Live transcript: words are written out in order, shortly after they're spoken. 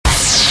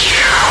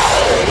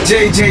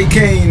JJ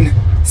Kane,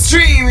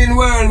 streaming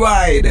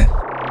worldwide.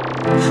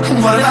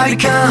 What have I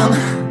become?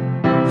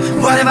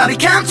 What have I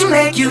become to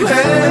make you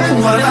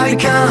hurt? What have I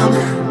become?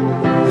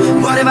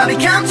 What have I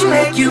become to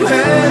make you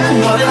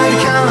hurt? What have I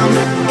become?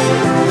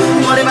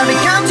 What have I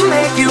become to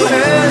make you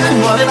hurt?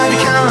 What have I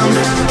become?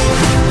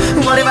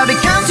 What have I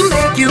become to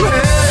make you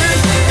hurt?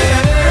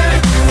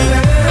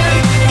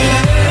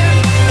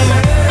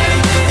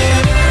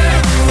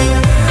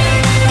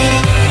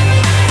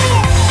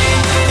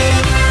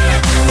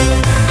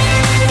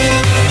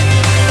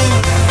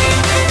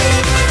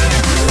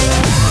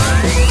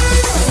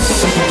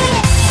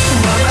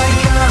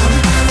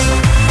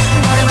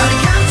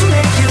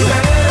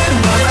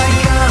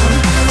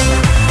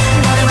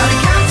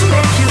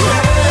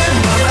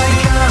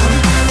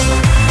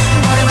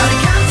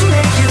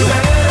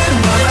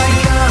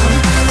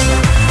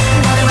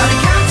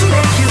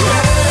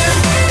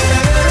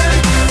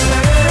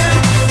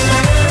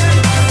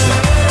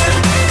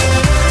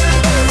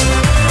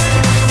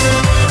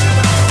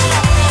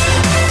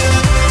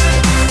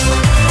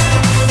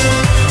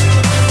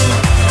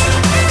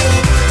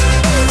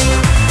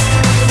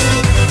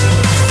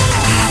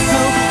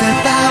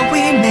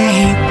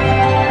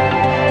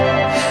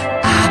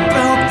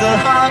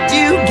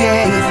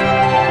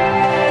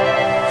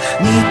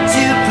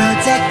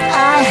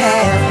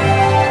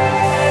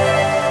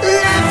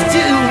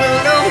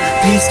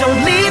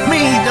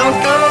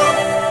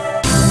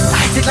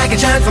 Like a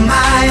jerk for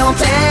my own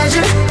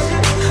pleasure.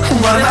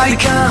 What have I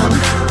become?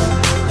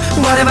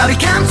 What have I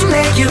become to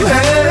make you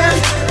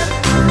hurt?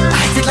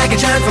 I did like a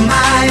jerk for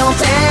my own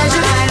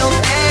pleasure.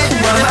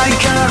 What have I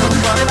become?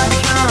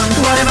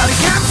 What have I become? What have I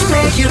become to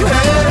make you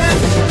hurt?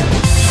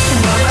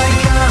 What have I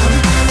become?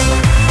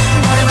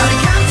 What have I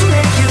become to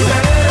make you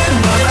hurt?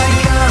 What have I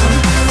become?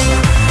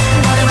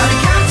 What have I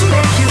become to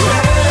make you hurt? What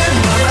have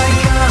I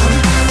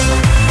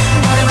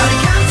become? What have I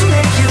become to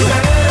make you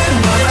hurt?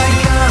 What have I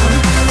become?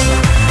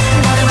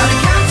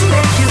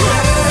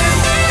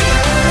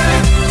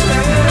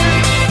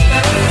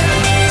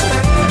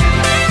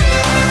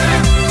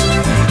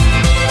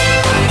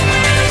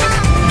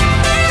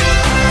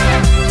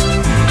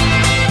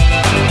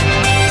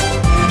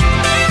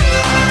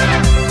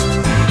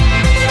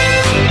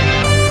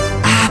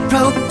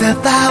 The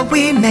vow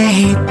we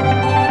made,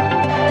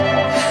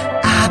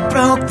 I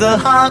broke the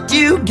heart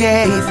you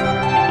gave.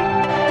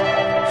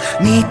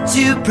 Need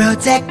to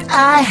protect,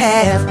 I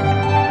have.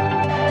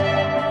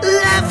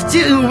 Left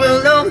you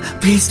alone,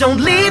 please don't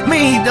leave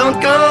me, don't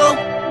go.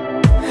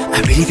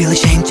 I really feel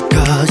ashamed to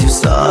cause you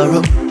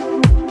sorrow.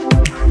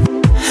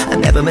 I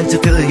never meant to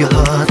fill your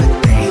heart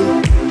with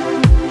pain.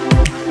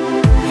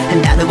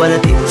 And now that what I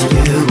did to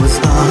you was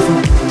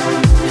awful,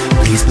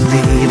 please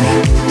believe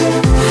me,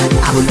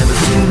 I will never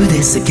do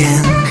this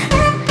again. What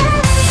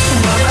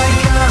have I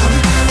become?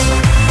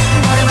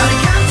 What have I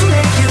become to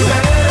make you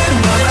hurt?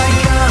 What have I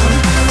become?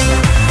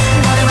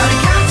 What have I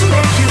become to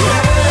make you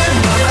hurt?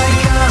 What have I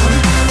become?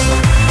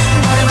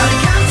 What have I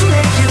become to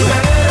make you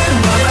hurt?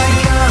 What have I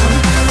become?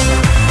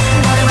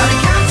 What have I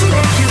become to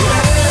make you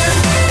hurt?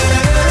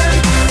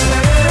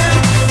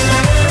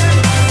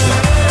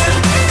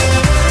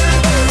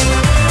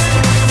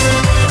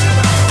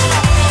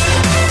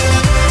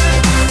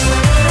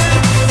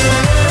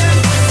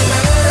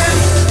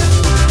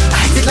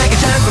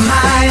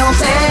 My own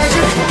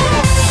pleasure.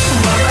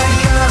 What have I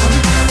become?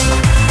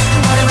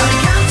 What have I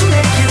become to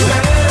make you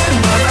hurt?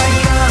 What have I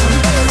become?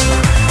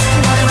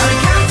 What have I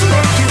become to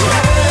make you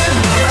hurt?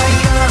 What have I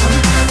become?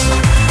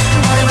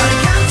 What have I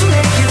become to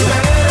make you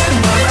hurt?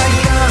 What have I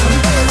become?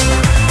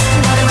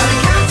 What have I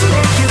become to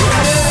make you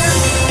hurt?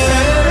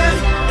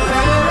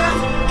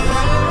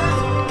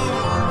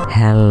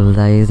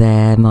 Hello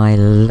there, my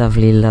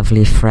lovely,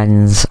 lovely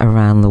friends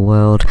around the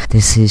world.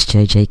 This is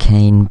JJ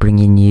Kane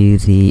bringing you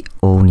the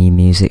all-new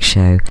music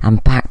show.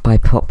 And back by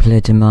popular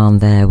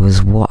demand there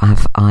was What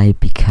Have I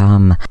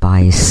Become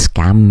by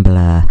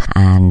Scambler.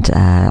 And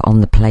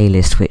on the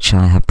playlist which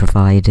I have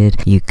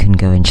provided, you can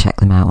go and check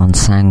them out on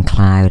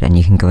SoundCloud, and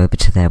you can go over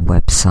to their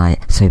website.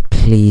 So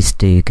please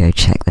do go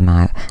check them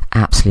out.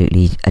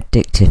 Absolutely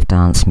addictive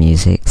dance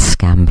music,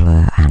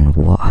 Scambler and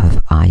What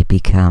Have I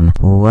Become.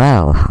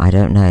 Well, I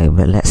don't know,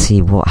 but let's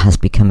see what has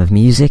become of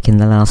music in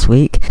the last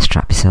week.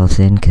 Strap yourselves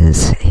in,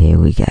 because here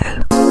we go.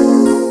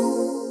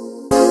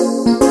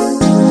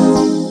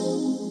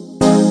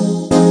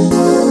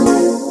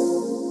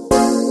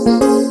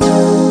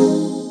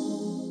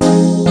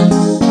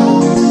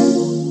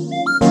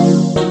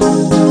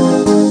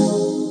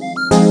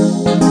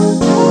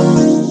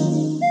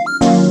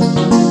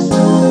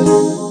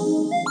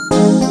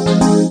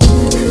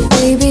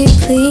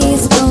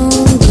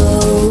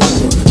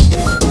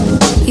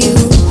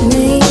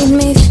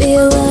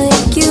 Feel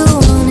like you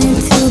wanted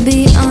to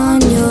be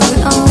on your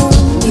own.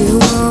 You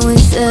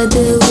always said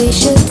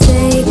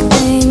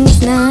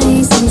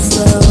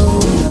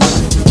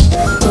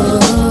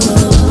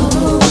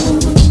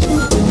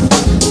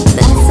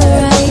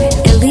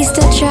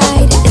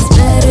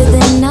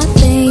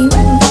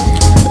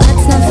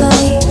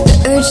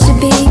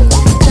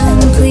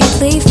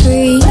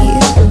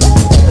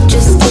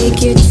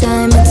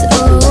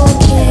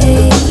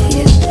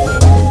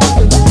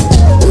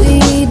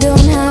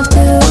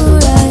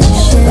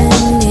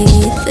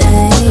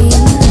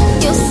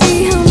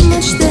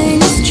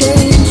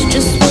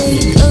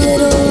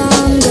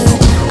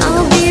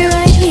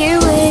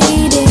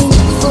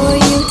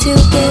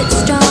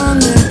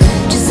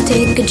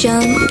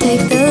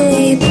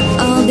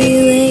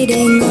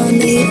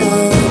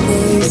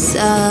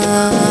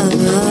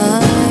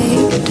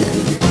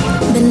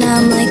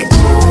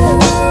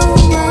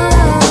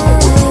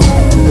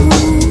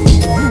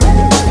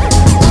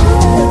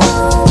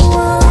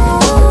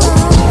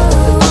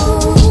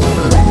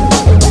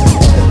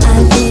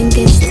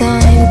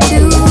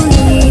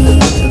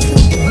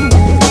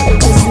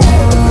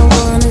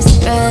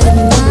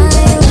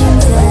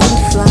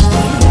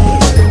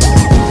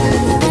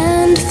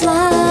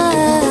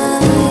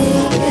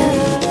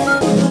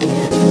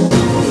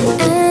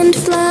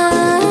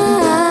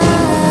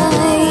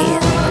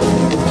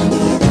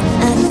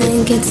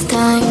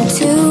time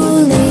to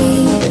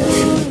leave.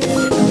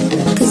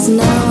 'Cause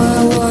now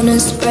I wanna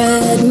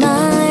spread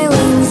my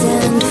wings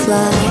and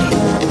fly.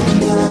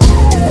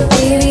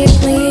 Baby,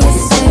 please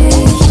stay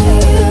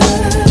here.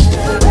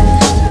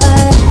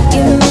 But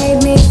you made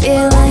me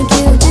feel like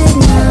you did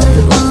not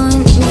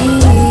want me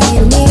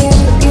near.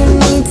 You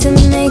need to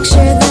make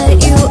sure that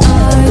you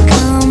are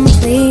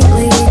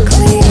completely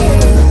clear.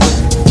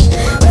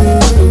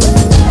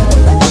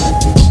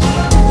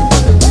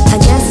 I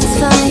guess it's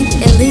fine,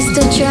 at least I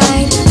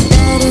tried.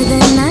 Better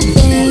than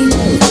nothing.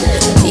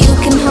 You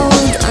can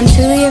hold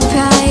onto your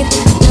pride,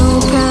 no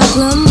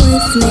problem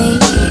with me.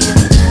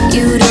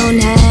 You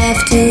don't have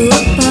to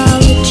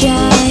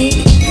apologize.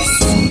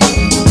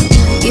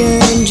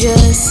 You're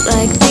just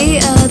like the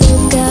other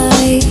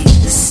guys.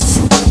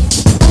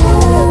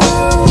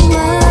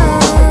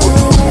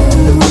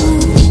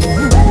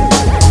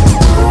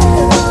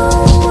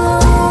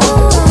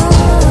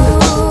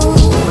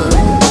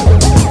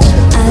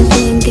 I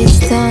think it's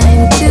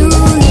time to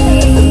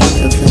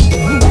leave.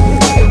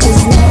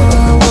 'Cause now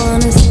I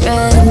wanna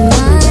spread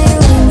my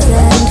wings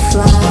and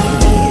fly.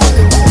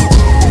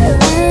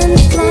 And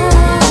fly.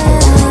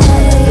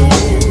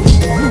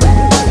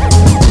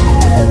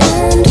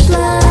 And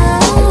fly.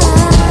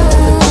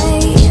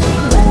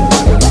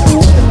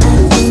 I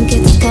think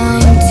it's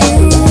time to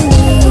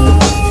leave.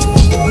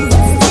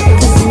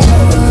 'Cause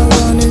now I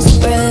wanna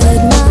spread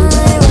my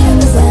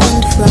wings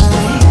and fly.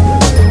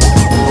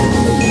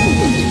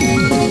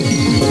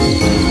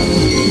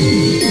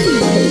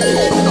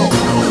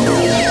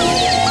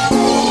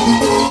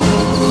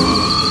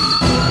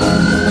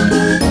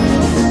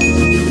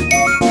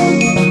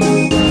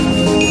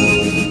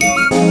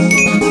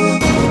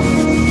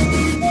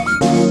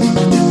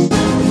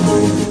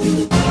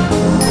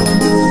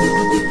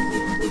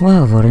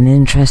 Well, what an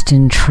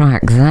interesting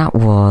track that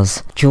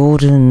was.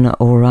 Jordan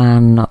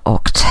Oran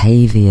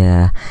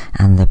Octavia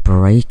and the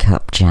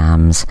Breakup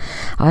Jams.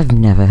 I've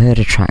never heard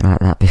a track like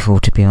that before,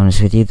 to be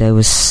honest with you. There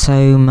was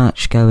so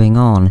much going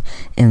on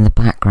in the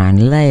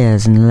background,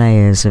 layers and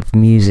layers of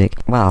music.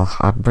 Well,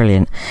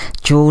 brilliant.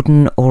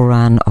 Jordan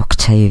Oran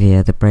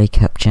Octavia, the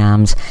Breakup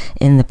Jams,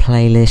 in the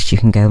playlist. You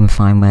can go and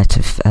find where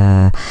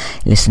to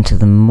listen to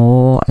them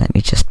more. Let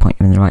me just point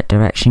you in the right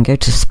direction. Go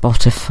to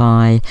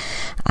Spotify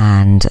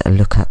and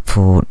look up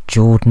for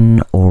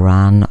Jordan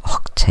Oran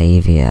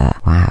Octavia.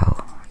 Wow,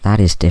 that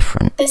is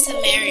different. This is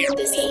Mary.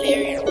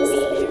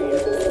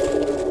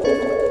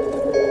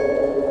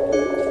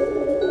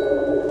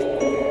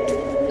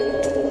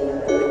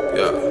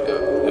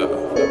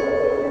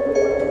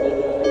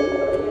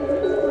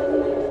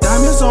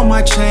 Diamonds on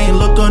my chain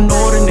look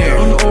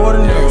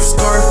unordinary.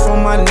 Scarf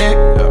on my neck,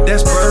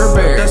 that's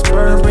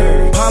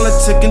Burberry.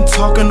 Politicking,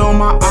 talking on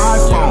my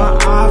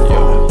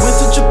iPhone. Went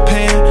to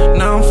Japan,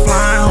 now I'm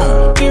flying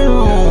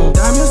home.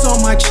 Diamonds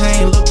on my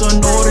chain look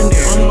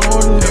unordinary.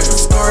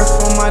 Scarf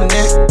on my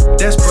neck,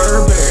 that's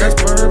Burberry.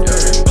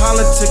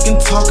 Politicking,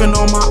 talking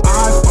on my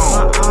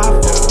iPhone.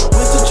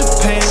 Went to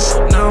Japan,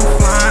 now I'm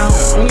flying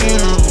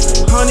home.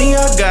 Honey, I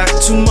got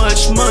too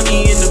much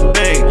money in the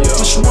bank.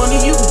 Which one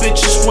of you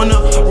bitches wanna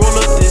roll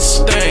up this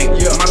thing?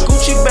 My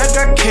Gucci bag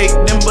got cake,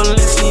 them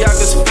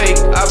Balenciaga's fake.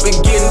 I've been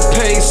getting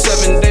paid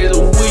 7 days a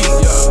week.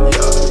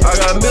 I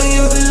got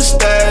millions in the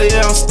style,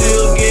 yeah, I'm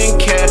still getting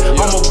cash.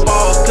 I'm a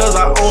boss cause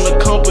I own a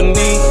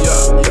company.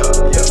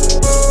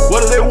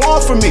 What do they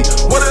want from me?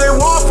 What do they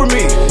want from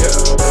me?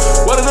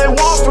 What do they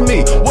want from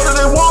me? What do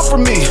they want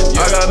from me?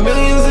 I got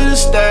millions in the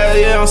style,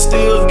 yeah, I'm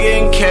still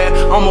getting cash.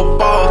 I'm a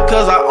boss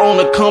cause I own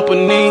a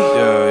company.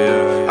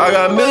 I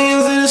got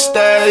millions in the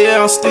style,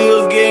 yeah, I'm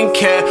still getting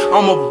cash.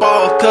 I'm a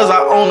boss cause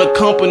I own a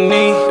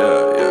company.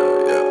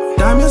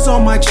 Diamonds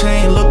on my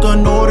chain look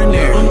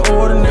unordinary.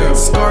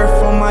 Scarf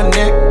on my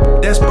neck,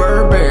 that's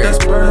Burberry.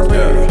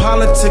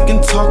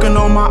 Politicking, talking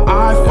on my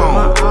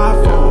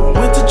iPhone.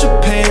 Went to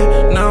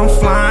Japan, now I'm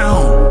flying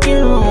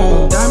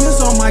home. Diamonds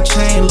on my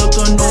chain look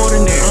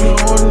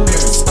unordinary.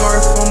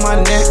 Scarf on my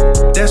neck,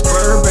 that's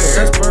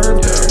Burberry.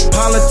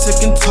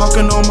 Politicking,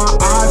 talking on my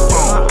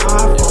iPhone.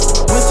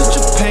 Went to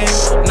Japan,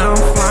 now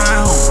I'm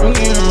flying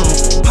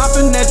home.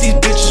 Popping at these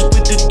bitches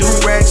with the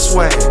do-rag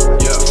swag.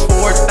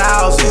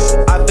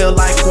 4,000, I feel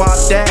like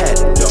Guap Dad.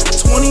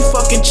 20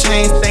 fucking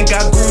chains, think I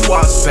grew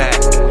Guap's back.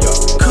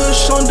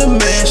 Kush on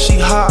demand, she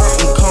hot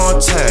in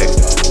contact.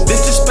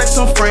 Vintage specs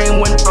on frame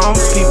when I'm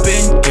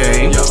peeping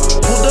game.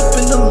 Pulled up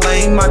in the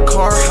lane, my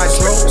car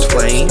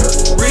hydroplane.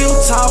 Real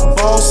top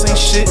boss, ain't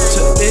shit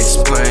to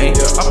explain.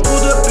 I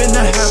pulled up in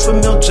a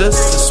 $500,000 just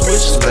to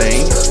switch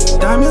lanes.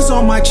 Diamonds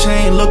on my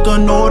chain look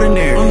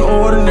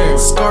unordinary.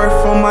 Scarf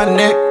on my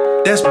neck,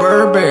 that's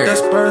Burberry.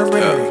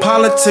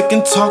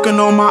 Politicking, talking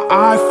on my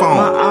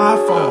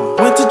iPhone.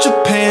 Went to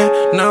Japan,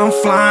 now I'm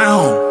flying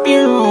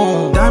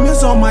home.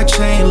 Diamonds on my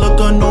chain look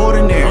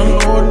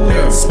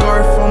unordinary.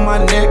 Scarf on my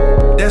neck,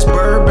 that's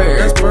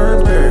Burberry.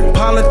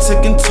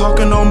 Politicking,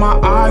 talking on my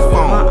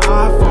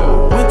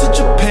iPhone. Went to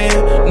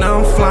Japan, now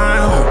I'm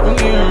flying home.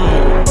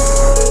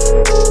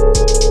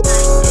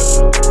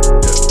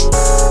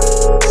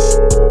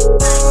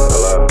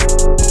 Hello.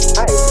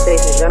 Hi,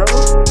 station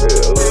gentlemen.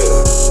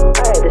 Yeah.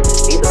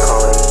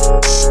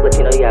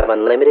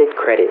 Unlimited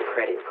credit.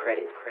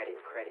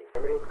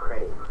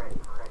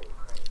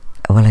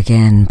 Well,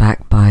 again,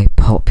 back by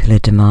popular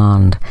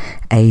demand,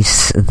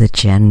 Ace the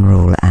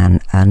General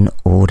and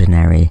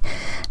Unordinary.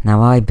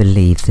 Now, I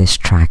believe this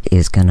track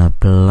is going to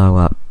blow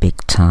up big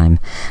time,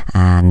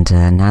 and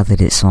now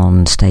that it's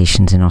on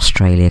stations in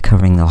Australia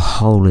covering the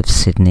whole of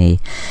Sydney,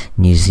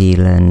 New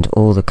Zealand,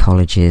 all the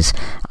colleges,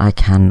 I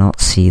cannot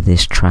see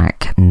this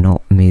track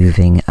not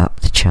moving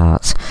up the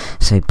charts.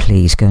 So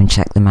please go and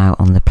check them out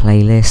on the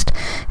playlist.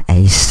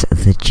 Ace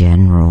the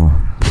General,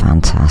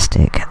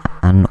 fantastic.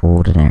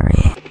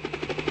 Unordinary.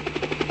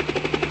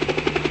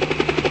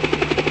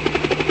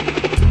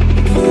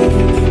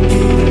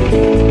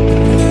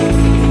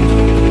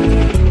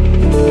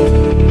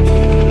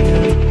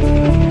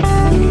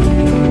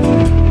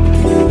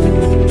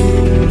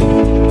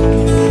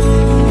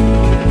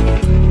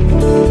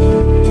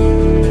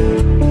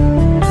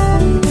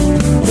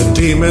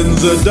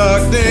 Demons of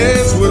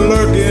darkness were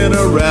lurking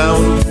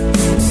around,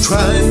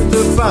 trying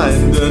to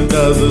find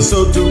another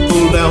soul to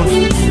pull down.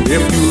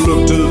 If you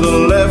look to the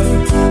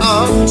left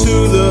or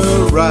to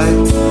the right,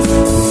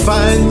 you'll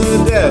find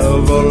the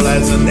devil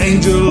as an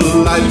angel of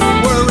light.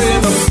 We're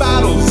in a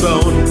battle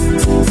zone.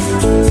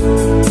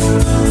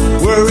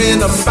 We're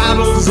in a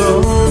battle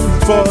zone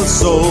for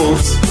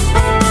souls.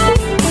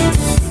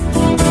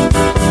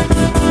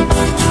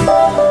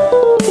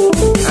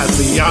 As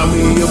the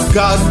army of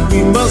God,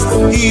 we must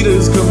heed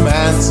His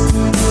commands.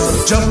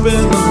 So jump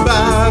in the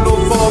battle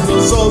for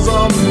the souls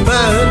of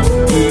man.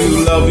 Do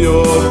you love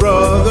your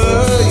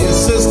brother, your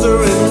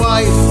sister and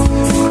wife?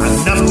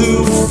 Enough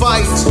to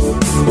fight,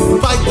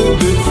 fight the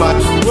good fight.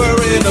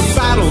 We're in a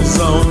battle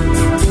zone.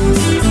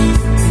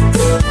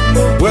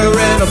 We're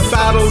in a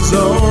battle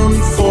zone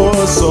for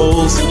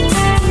souls.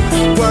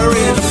 We're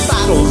in a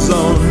battle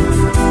zone,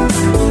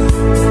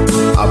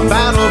 a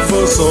battle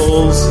for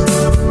souls.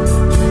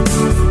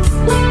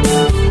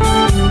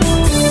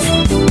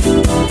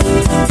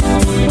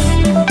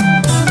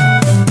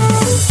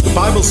 The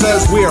Bible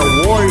says we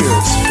are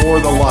warriors for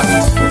the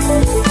light.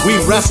 We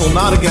wrestle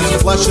not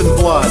against flesh and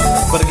blood,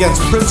 but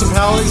against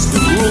principalities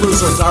and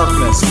rulers of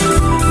darkness.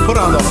 Put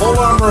on the whole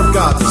armor of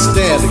God to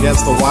stand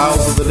against the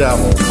wiles of the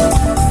devil.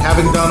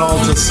 Having done all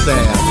to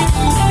stand.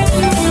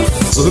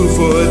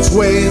 Lucifer's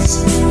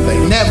ways, they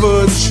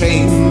never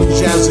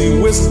change as he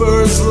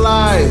whispers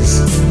lies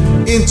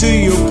into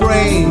your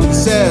brain. He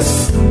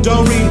says,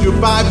 don't read your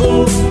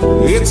Bible,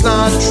 it's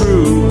not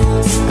true.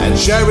 And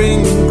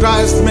sharing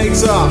Christ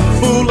makes a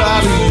fool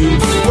out of you.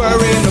 We're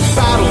in a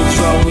battle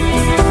zone.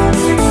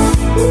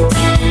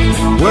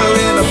 We're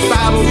in a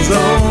battle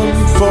zone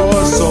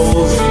for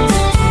souls.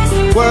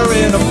 We're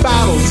in a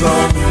battle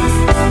zone,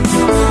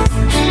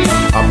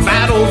 a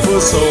battle for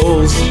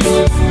souls.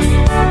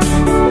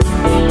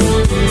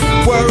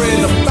 We're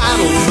in a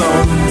battle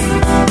zone.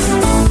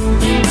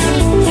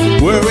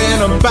 We're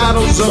in a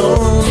battle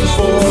zone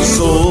for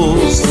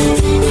souls.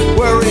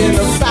 We're in a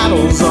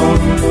battle zone,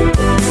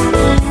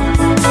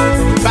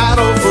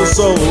 battle for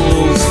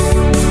souls.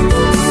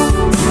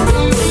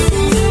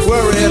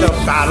 We're in a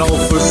battle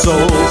for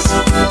souls.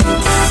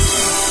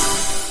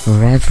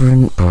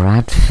 Reverend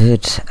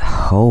Bradford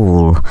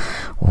Hole.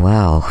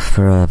 Well,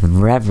 for a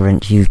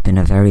reverend, you've been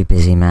a very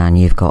busy man.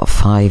 You've got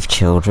 5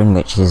 children,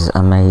 which is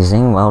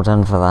amazing. Well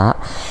done for that.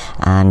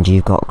 And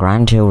you've got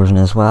grandchildren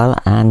as well.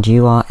 And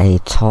you are a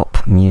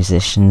top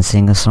musician,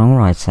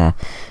 singer-songwriter.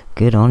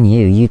 Good on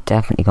you. You've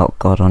definitely got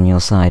God on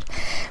your side.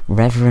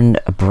 Reverend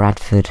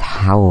Bradford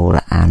Howell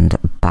and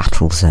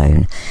Battle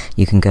Zone.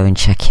 You can go and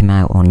check him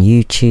out on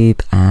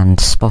YouTube and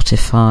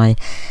Spotify.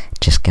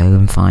 Just go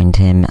and find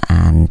him,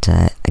 and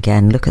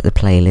again, look at the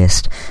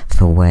playlist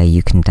for where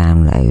you can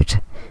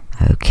download.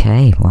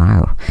 Okay,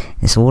 wow.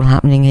 It's all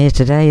happening here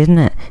today, isn't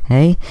it?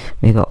 Hey,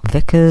 we've got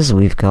Vickers,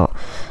 we've got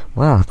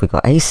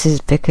Aces,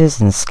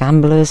 Vickers and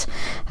Scamblers,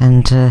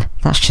 and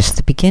that's just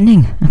the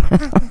beginning.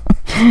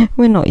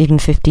 We're not even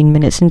 15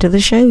 minutes into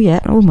the show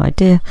yet. Oh my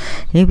dear.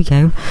 Here we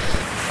go.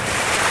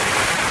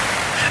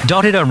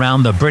 Dotted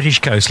around the British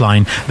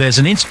coastline, there's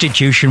an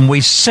institution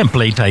we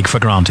simply take for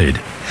granted.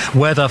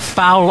 Whether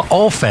foul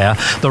or fair,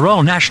 the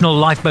Royal National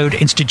Lifeboat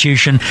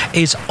Institution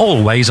is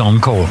always on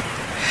call.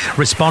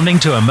 Responding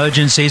to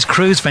emergencies,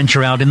 crews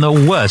venture out in the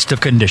worst of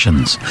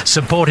conditions,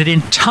 supported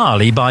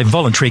entirely by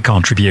voluntary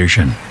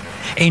contribution.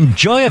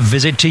 Enjoy a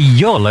visit to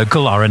your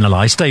local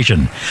RNLI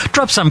station.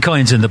 Drop some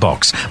coins in the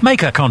box,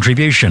 make a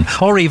contribution,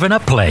 or even a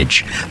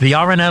pledge. The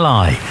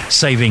RNLI,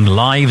 saving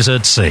lives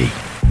at sea.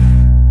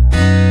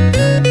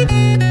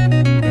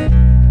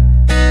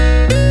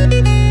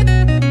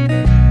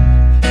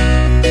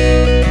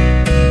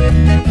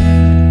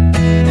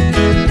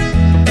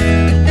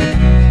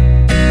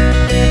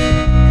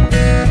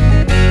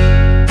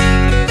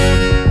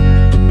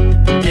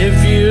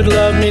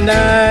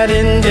 Night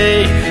and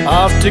day,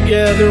 off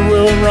together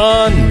we'll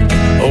run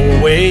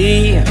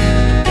away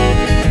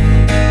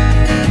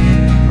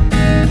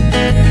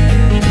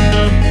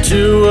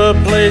to a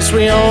place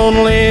we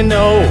only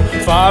know.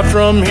 Far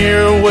from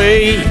here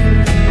away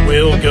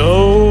we'll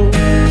go.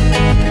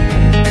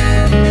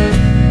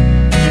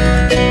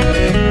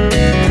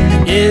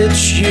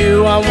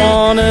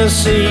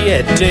 Tennessee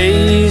at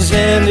day's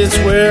end. It's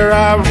where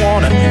I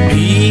wanna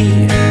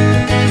be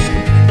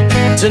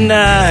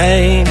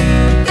tonight.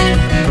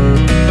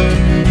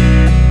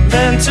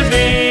 Meant to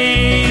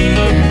be,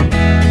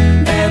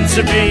 meant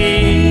to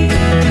be.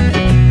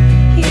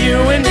 You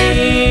and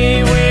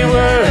me, we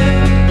were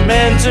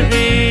meant to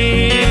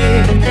be.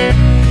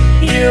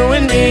 You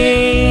and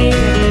me,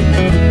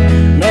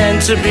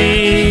 meant to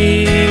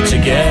be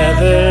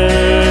together.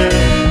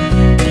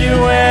 You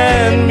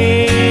and me.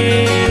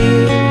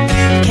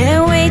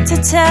 Can't wait to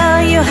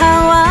tell you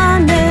how I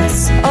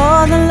miss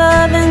all the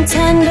love and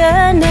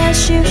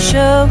tenderness you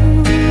show.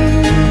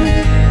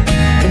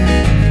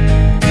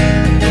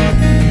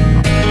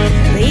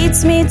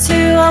 Leads me to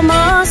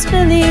almost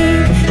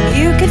believe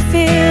you could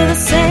feel the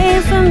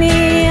same for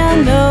me. I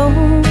know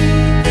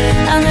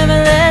I'll never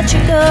let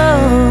you go.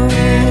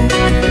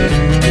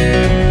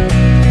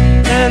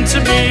 Meant to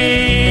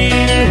be,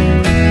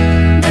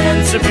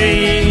 meant to be.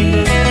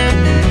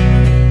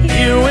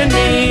 You and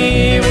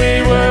me, we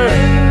were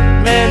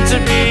meant to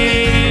be.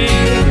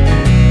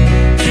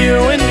 You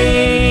and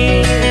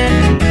me,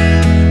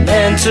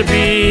 meant to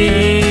be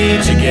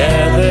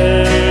together.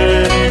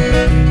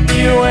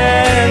 You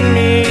and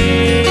me.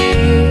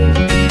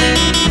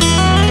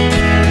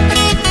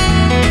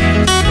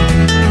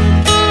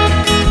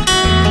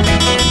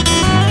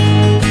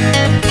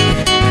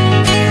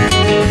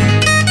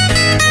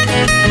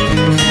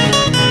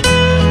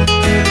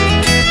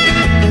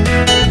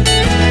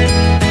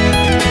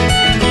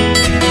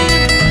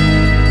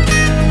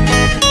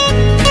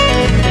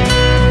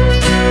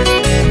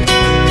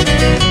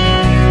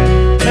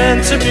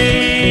 Meant to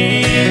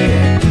be,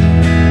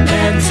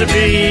 meant to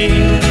be.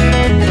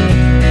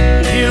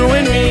 You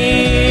and me,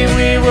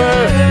 we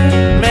were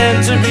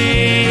meant to be.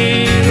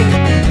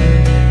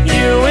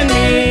 You and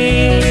me,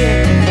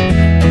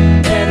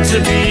 meant to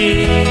be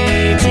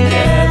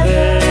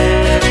together.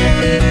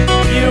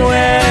 You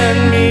and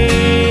me.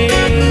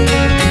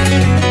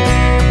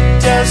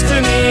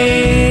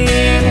 Destiny,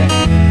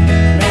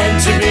 meant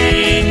to be.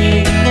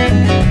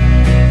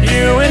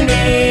 You and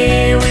me,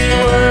 we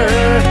were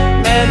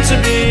meant to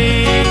be.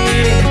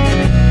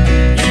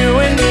 You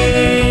and me,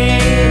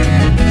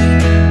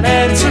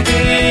 meant to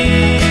be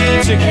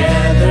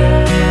together.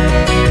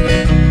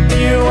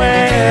 You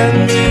and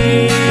me.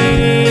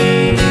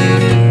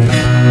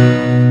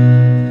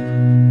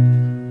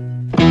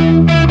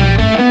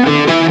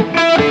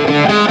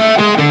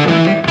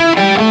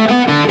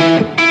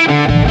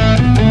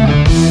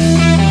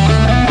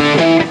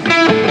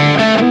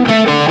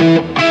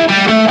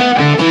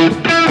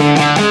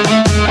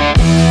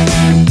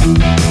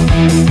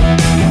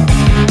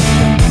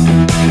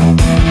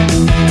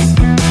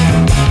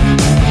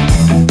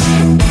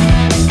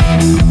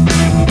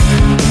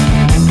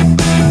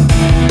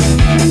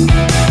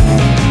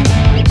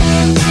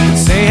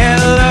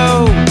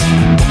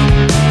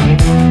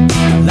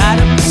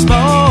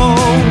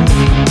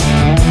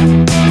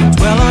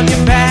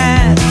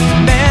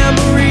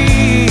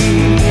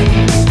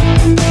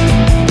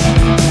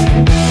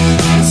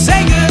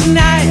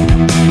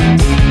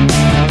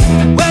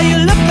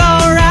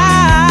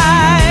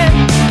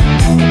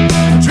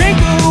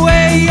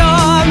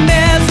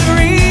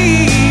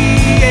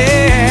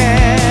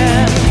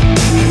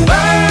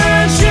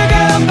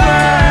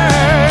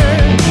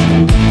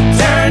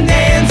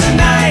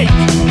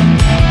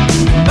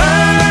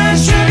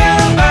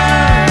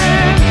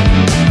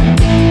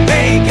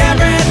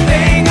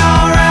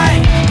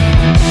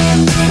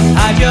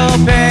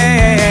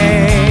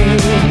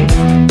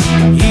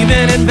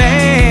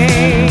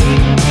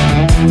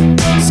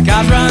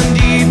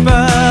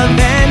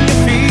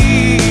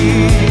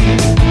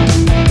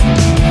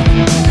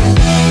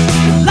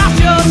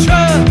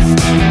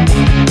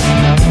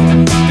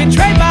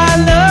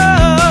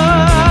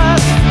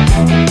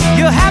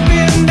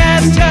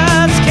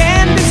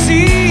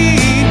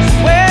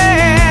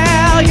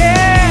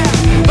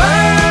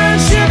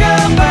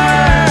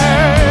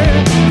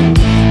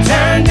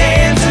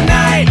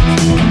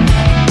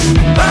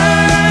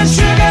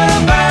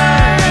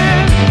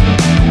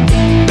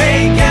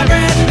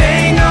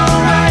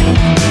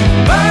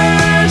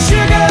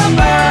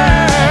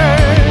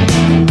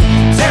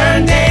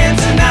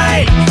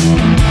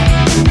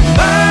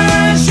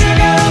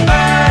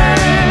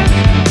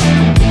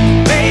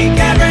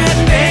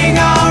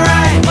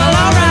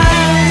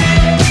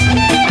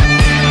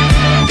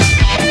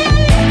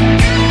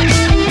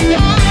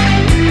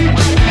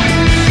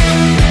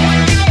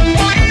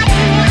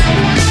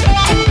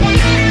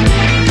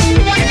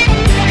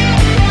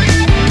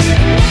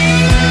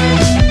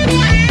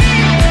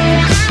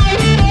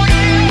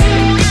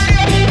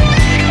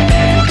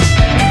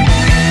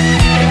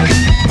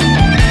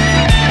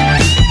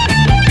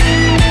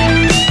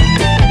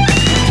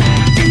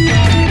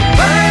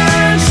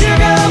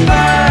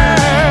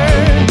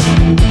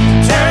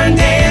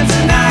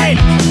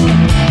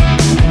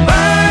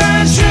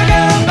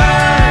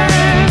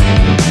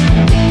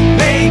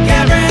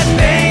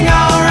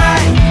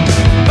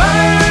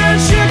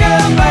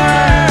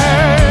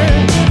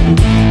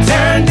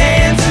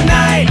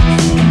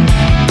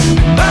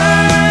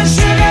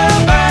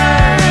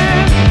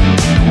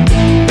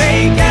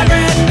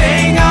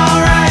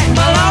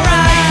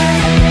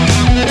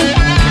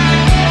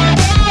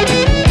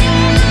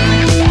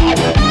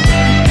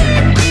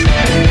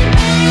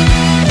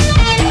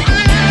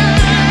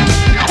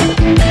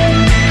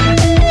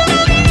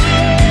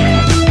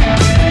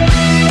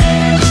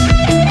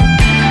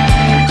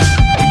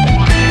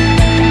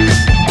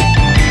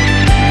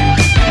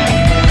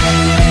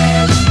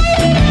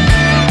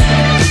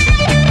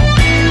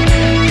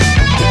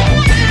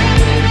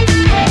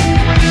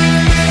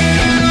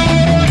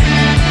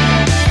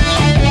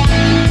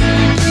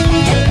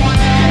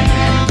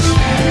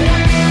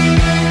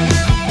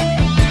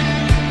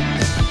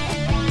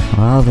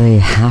 Well, the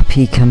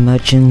Happy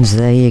Curmudgeons,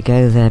 there you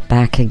go, they're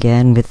back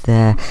again with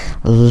their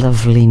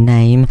lovely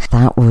name.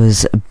 That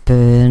was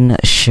Burn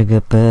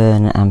Sugar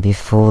Burn, and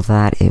before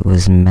that it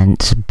was Meant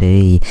to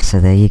Be. So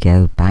there you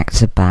go, back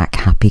to back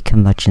Happy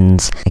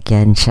Curmudgeons.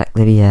 Again, check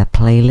the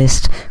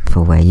playlist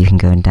for where you can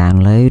go and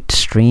download,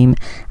 stream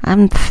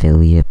and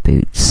fill your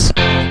boots.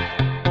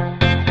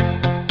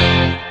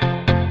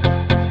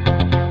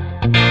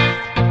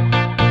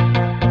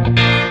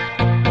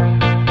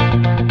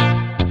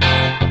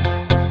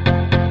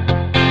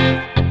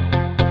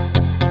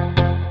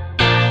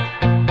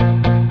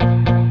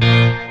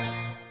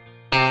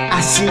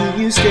 I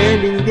see you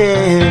standing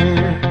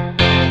there,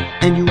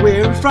 and you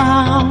wear a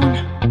frown,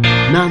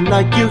 not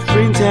like your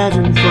friends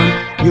having fun.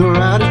 You're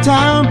out of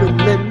town, but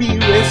let me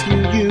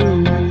rescue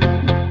you.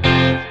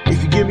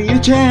 If you give me a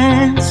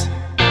chance,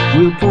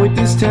 we'll point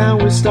this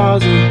town with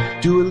stars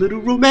and do a little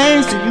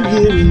romance. Do you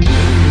hear me?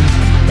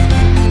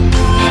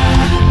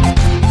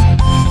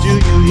 Do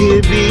you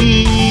hear me?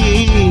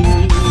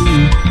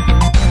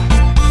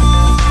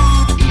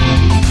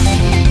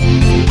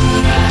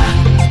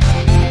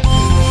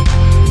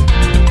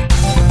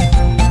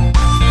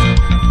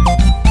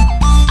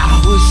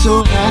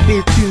 So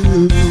happy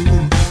to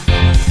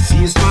see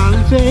your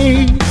smiling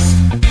face.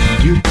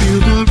 You fill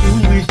the room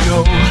with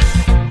your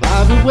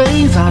vibrant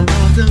ways. I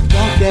love the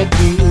fact that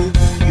when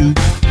you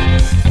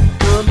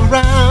come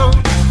around,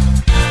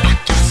 I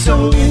get so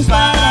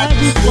inspired. I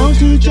just want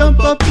to jump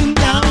up and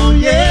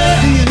down.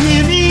 Yeah, do you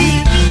hear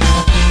me?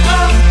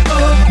 Oh,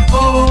 oh,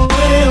 oh,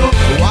 well,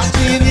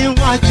 watching and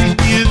watching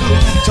you,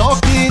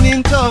 talking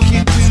and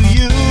talking to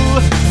you.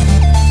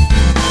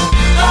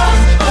 Oh,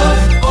 oh,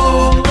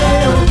 oh,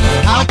 well,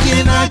 how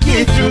can I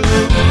get through?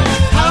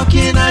 How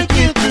can I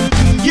get through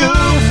to you?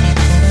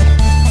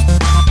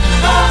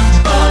 Oh,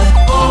 oh,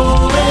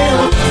 oh,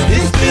 well,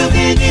 this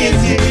building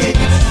is it.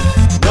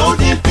 No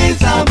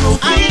defense, I'm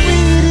okay. I'm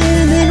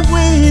waiting and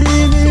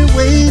waiting and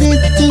waiting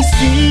to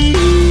see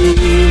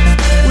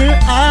where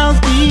I'll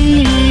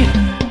be.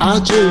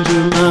 I'll change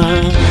your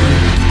mind.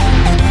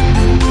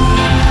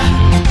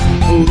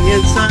 Oh,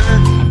 yes, I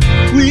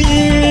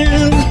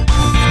will.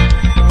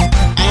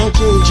 I'll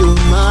change your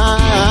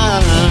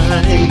mind.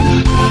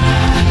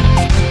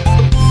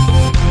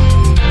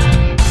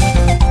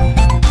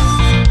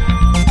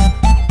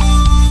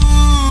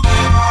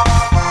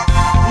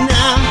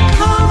 Now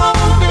come on,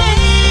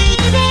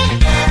 baby,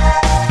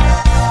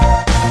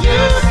 you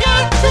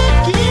got to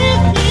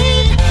give me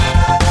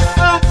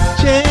a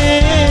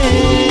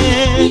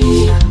chance.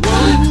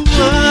 One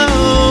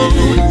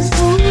chance.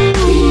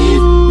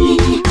 Give me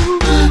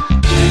a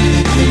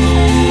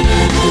chance.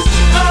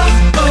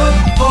 Oh,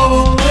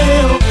 oh,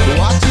 well,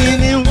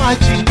 watching and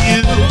watching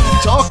you,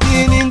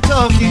 talking and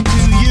talking to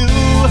you.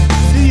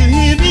 Do you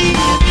hear me?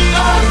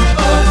 Oh,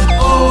 oh,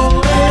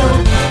 oh, well,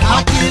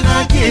 how can I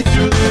get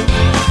through?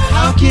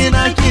 How can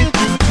I get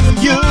through to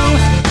you?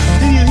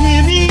 Do you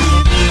hear me?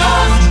 Oh,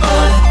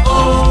 oh,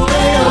 oh,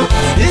 well,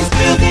 this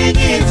building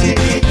is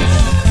it.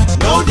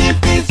 No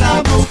defense,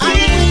 I'm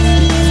okay.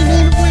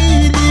 I'm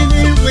waiting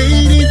and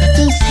waiting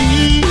to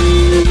see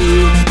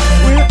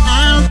where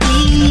I'll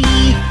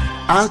be.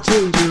 I'll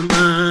change your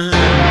mind.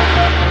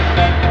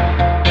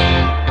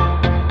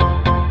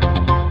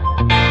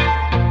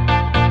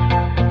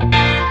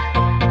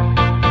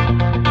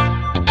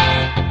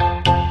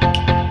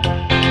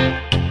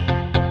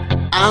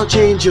 I'll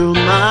change your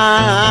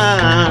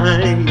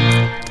mind.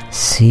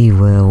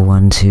 Will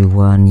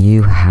 121,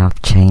 you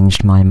have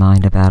changed my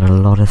mind about a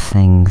lot of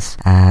things.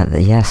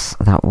 Yes,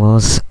 that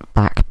was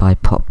back by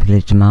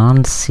popular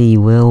demand.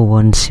 Will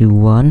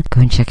 121.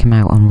 Go and check him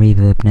out on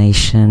Reverb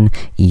Nation,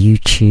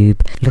 YouTube.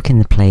 Look in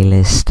the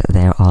playlist.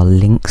 There are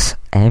links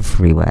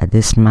everywhere.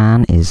 This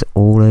man is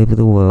all over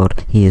the world.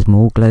 He is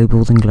more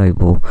global than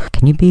global.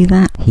 Can you be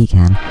that? He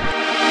can.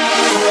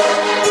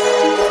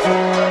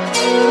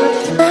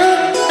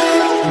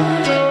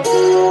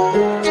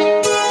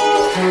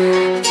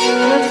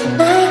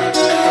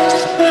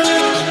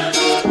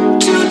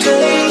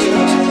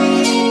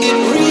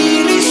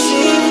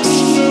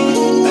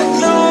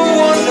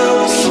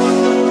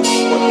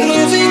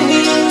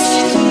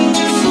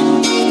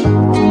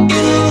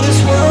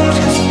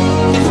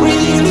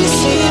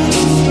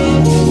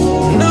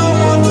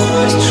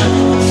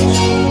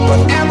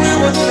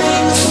 Everyone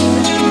thinks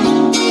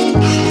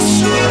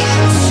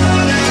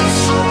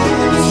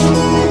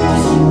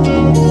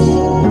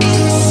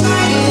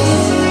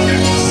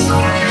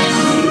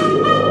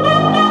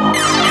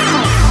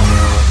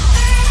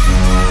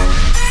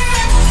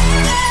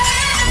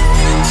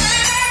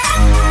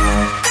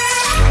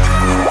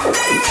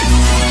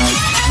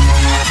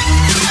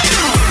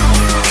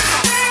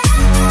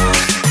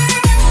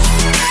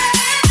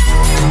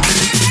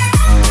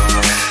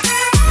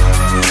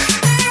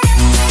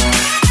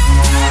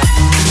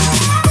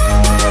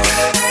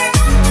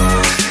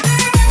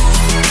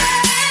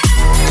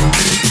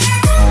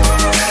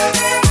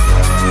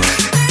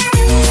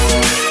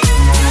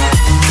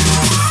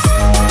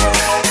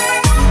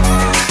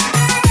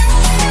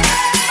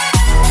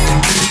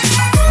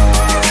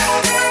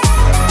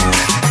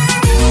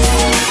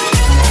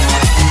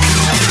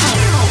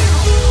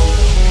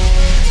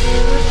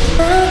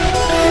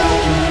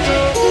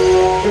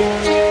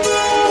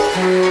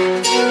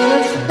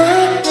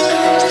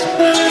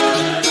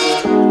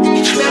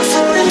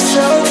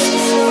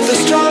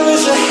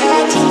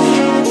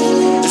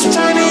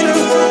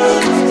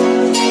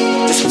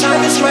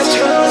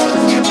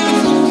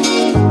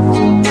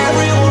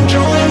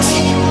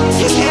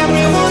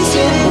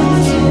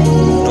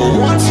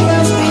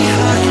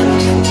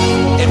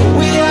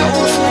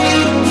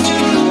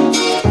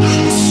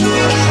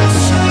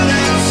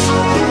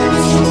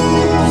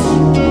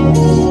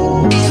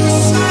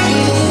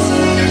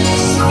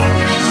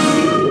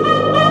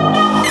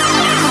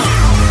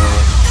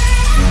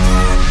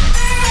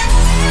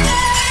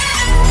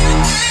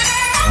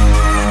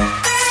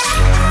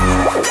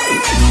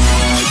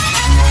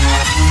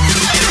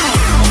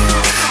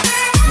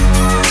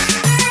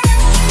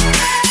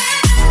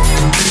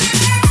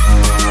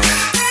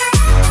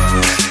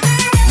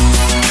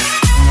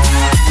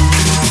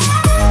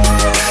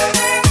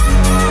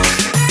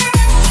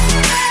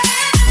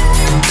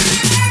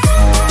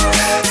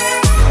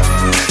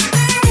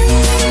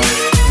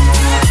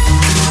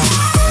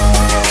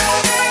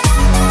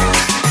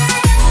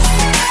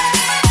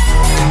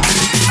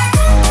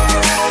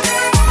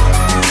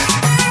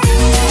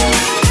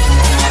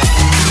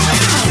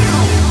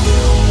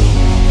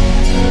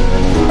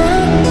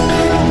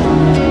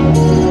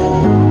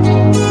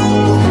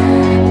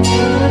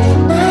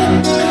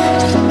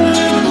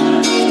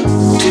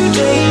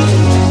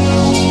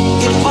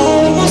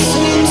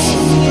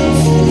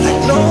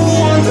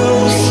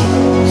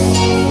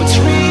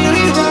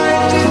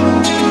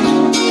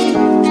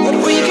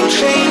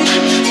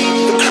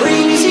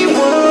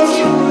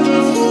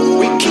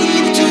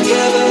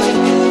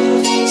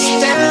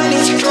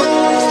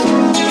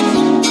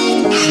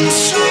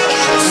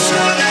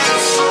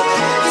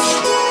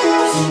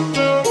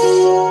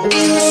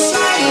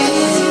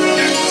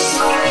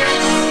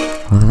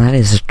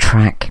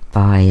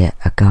by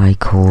a guy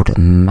called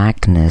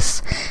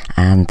Magnus,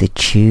 and the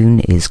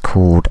tune is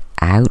called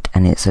Out,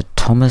 and it's a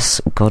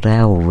Thomas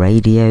Goodell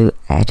radio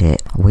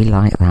edit. We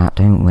like that,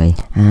 don't we?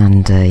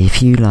 And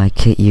if you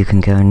like it, you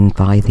can go and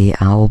buy the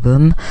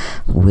album,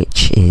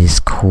 which is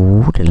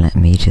called, let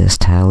me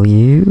just tell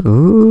you,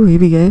 oh,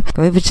 here we go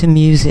over to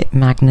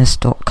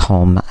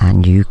musicmagnus.com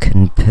and you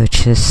can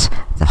purchase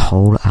the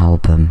whole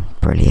album.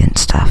 Brilliant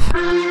stuff.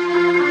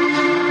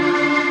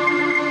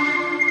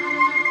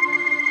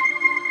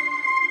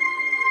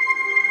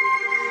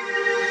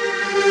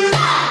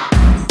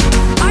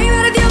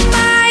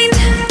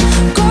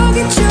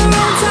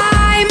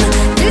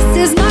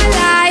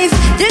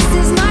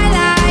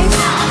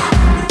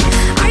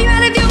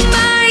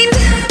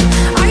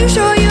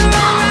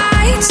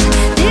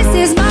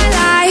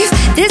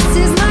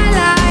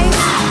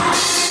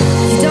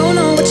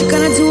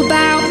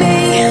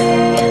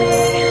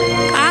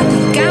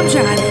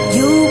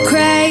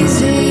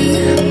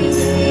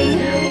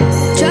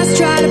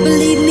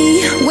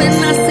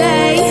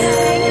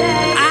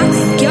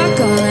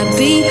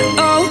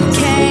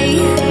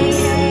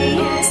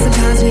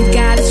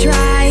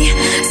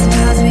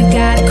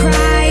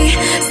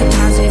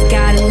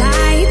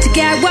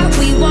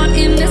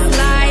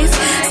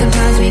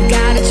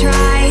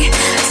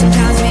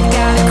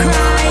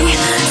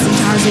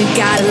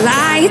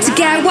 To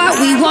get what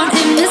we want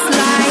in this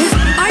life.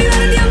 Are you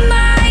out of your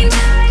mind?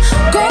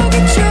 Go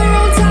get your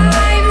own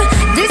time.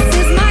 This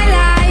is my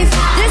life.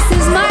 This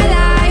is my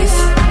life.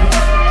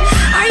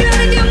 Are you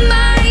out of your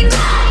mind?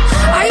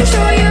 Are you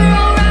sure you're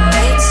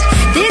alright?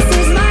 This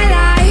is my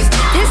life.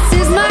 This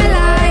is my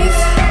life.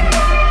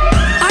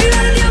 Are you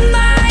out of your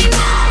mind?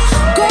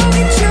 Go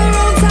get your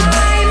own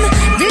time.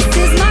 This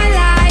is my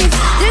life.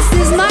 This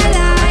is my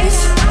life.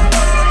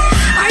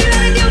 Are you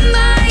out of your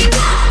mind?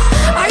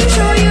 Are you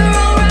sure you're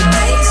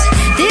alright?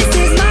 This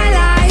is my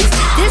life,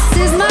 this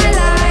is my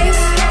life.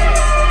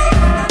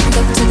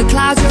 Look to the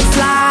clouds, you're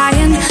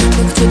flying.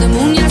 Look to the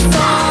moon, you're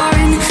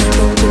soaring.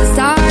 Look to the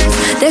stars,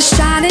 they're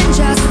shining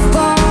just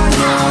for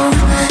you.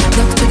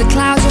 Look to the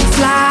clouds, you're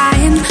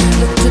flying.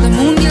 Look to the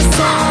moon, you're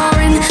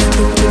soaring.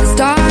 Look to the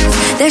stars,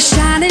 they're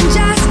shining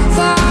just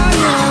for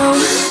you.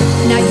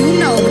 Now you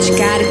know what you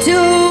gotta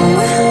do.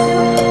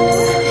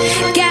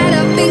 Get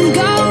up and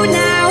go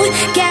now.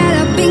 Get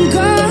up and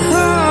go.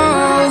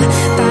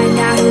 Find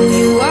out who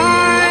you are.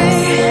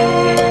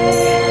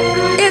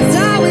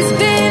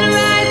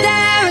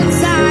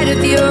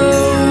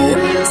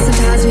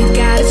 Sometimes we've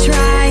gotta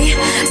try,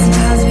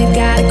 sometimes we've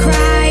gotta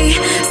cry,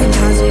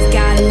 sometimes we've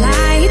gotta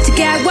lie to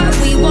get what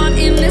we want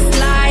in this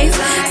life.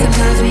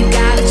 Sometimes we've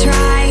gotta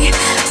try,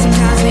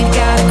 sometimes we've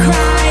gotta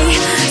cry,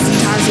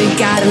 sometimes we've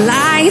gotta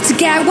lie to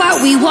get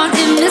what we want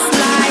in this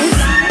life.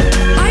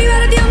 Are you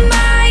out of your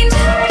mind?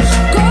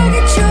 Go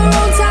get your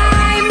own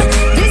time.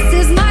 This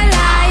is my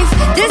life,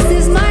 this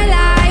is my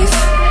life.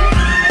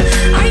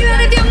 Are you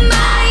out of your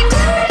mind?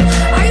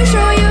 Are you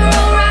sure you're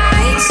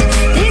alright?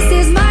 This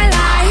is my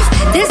life,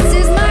 this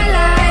is my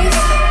life.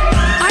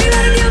 Are you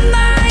out of your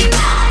mind?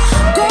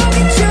 Go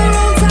get your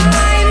own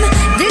time.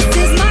 This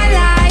is my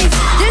life,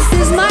 this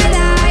is my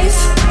life.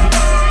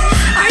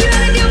 Are you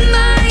out of your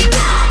mind?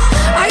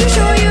 Are you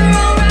sure you're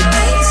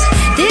alright?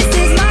 This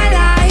is my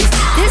life,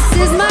 this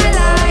is my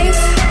life.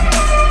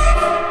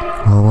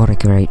 Well, what a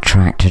great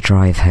track to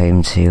drive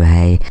home to,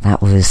 hey?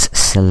 That was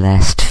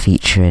Celeste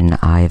featuring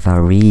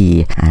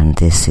Ivory, and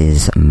this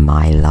is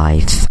My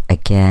Life.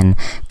 Again,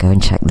 go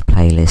and check the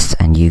playlist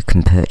and you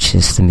can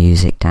purchase the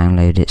music,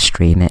 download it,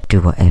 stream it,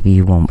 do whatever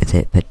you want with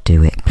it, but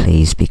do it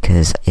please,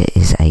 because it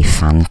is a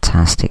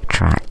fantastic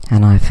track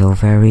and I feel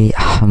very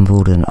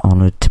humbled and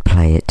honoured to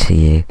play it to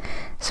you.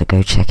 So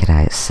go check it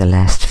out,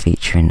 Celeste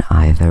featuring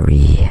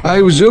Ivory.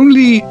 I was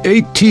only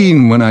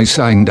 18 when I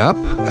signed up,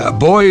 a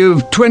boy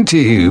of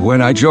 20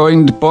 when I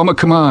joined Bomber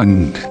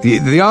Command.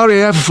 The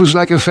RAF was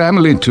like a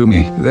family to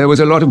me. There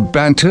was a lot of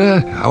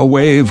banter, our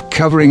way of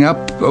covering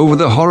up over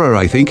the horror,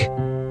 I think.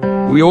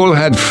 We all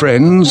had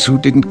friends who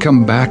didn't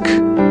come back.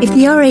 If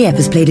the RAF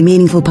has played a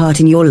meaningful part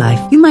in your life,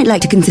 you might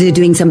like to consider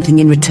doing something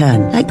in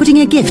return, like putting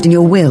a gift in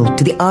your will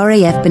to the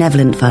RAF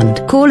Benevolent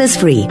Fund. Call us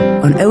free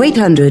on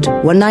 0800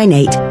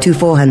 198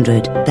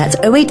 2400. That's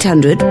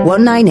 0800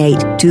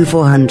 198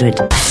 2400.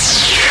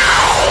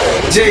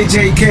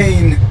 JJ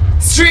Kane,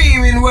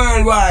 streaming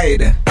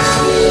worldwide.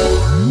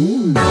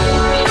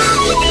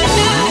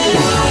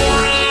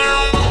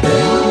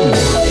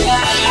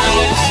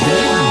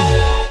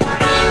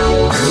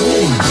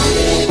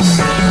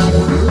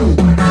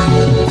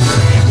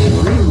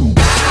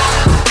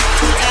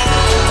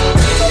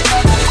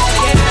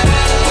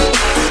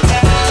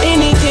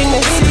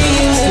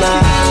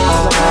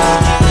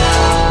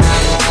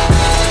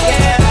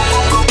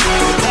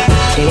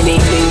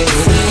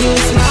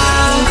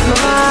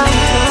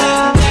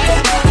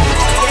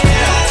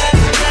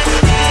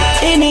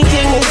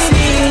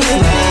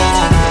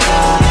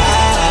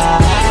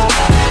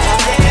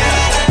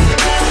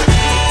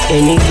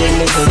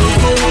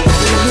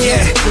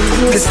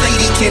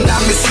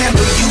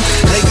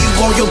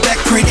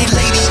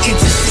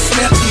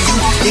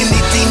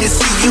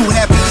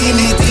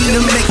 anything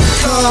to make you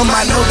come.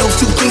 I know those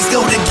two things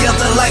go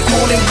together like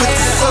morning with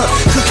the sun.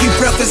 Cookie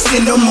breakfast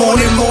in the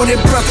morning,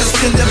 morning breakfast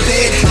in the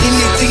bed.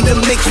 Anything to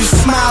make you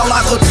smile,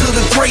 I go to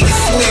the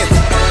greatest length.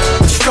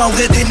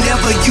 Stronger than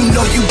ever, you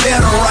know you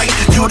better, right?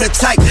 You're the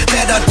type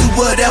that I do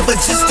whatever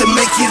just to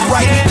make it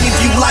right. If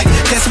you like,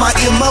 that's my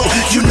MO,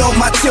 you know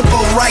my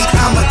tempo, right?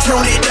 I'ma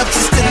turn it up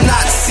just to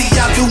not see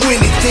I'll do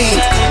anything.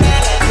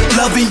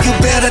 Loving you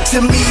better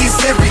to me is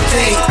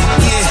everything,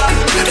 yeah.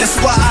 That's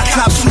why I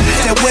cop you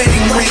that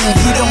wedding ring.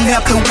 You don't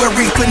have to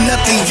worry for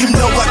nothing, you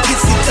know I get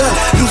it done.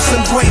 You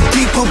some great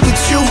people, but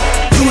you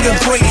the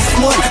greatest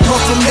one. Run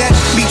from that,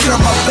 me turn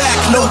my back,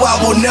 no I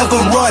will never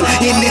run.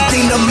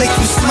 Anything to make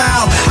you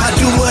smile, I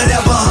do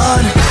whatever,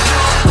 hun.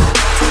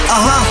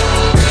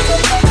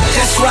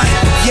 That's right,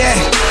 yeah.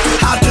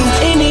 I'll do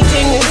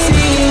anything to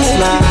see you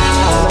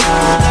smile.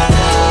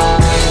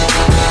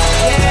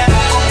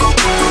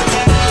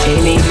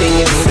 Anything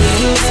to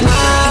see you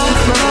smile.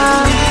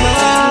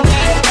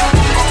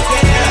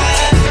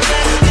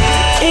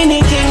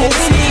 Anything to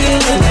see you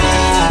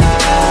smile.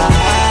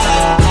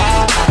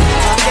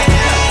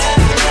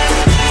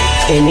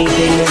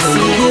 Anything to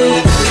see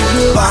you.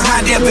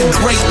 Behind every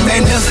great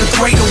man there's a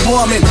greater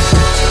woman.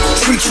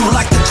 Treat you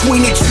like the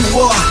queen that you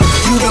are.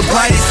 You the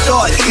brightest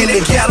star in the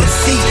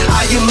galaxy.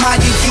 I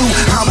admire you.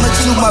 I'ma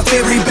do my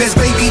very best,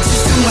 baby,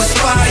 just to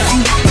inspire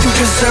you. You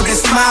deserve to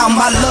smile,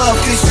 my love,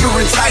 cause you're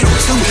entitled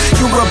to.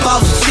 You're a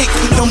boss chick,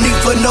 no need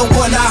for no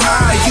one to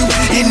hire you.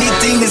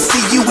 Anything to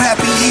see you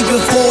happy,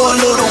 even for a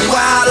little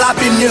while. I've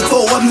been here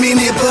for a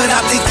minute, but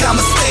I think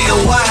I'ma stay a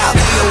while.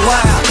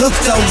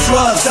 Hooked on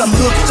drugs, I'm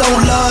hooked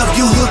on love.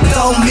 You hooked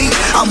on me,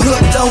 I'm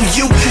hooked on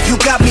you. You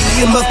got me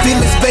in my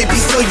feelings, baby,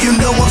 so you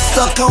know I'm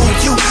stuck on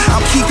you.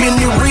 I'm keeping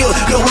it real,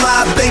 no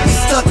lie, baby,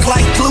 stuck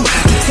like glue.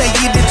 To tell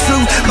you the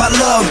truth, my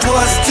love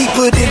runs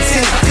deeper than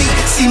 10 feet.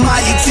 See,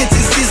 my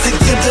intentions is to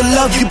give the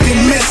love you've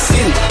been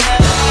missing.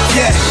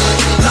 Yeah,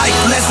 life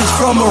lessons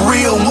from a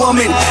real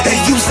woman, and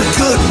you's a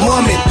good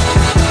woman.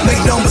 Make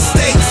no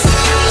mistakes.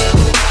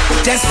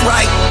 That's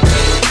right.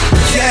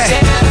 Yeah,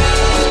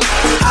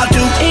 I'll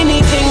do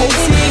anything to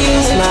see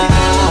you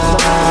smile.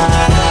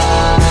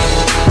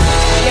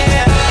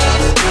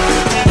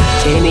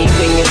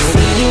 Anything to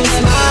see you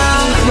smile.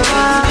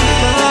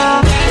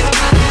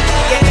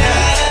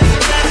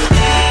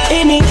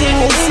 Anything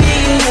to see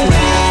you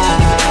smile.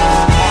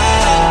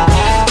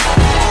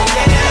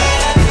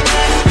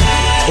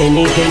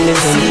 Anything to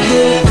see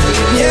you.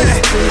 Yeah.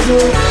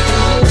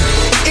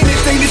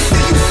 Anything to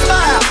see you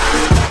smile.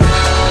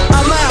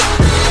 I'm out.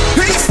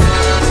 Peace.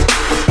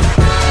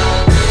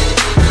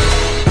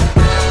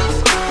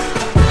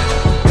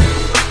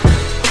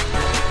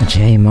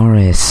 Jay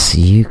Morris,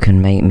 you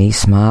can make me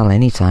smile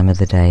any time of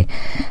the day.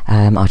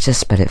 I'll just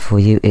spell it for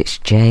you. It's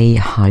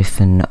J-Maurice,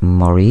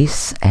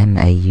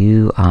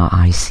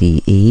 M-A-U-R-I-C-E,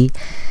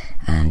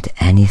 and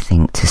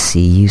anything to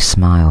see you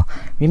smile.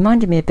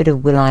 Reminded me a bit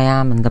of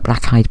Will.i.am and the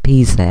Black Eyed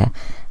Peas there.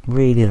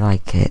 Really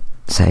like it.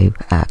 So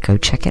go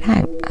check it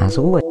out, as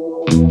always.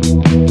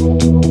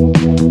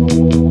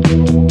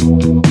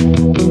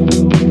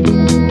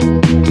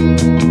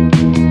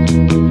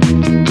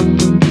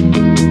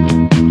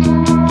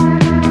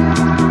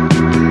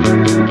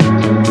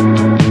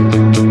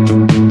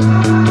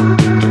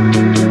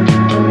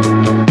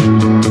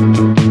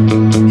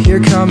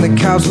 The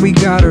cops, we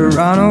gotta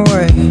run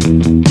away.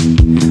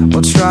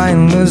 We'll try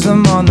and lose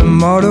them on the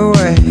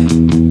motorway.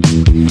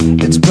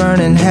 It's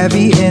burning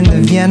heavy in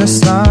the Vienna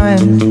sign,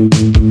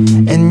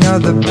 and you're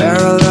the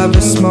barrel of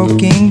a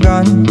smoking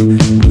gun.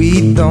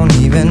 We don't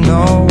even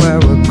know where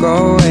we're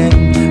going.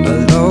 A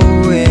low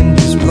wind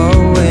is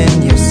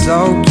blowing. You're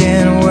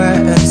soaking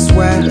wet and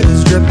sweat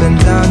is dripping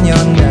down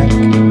your neck.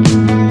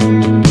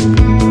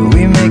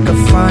 We make a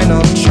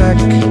final check.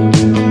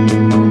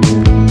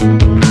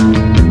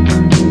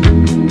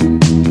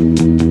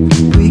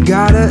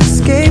 Gotta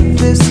escape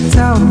this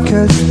town,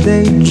 cause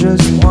they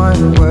just want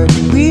what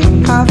we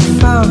have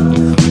found.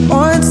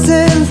 Once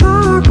in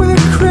luck, we're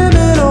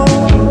criminals.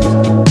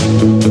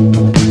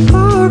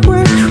 Luck,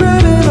 we're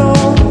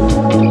criminals.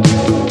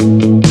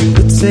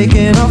 They're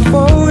taking our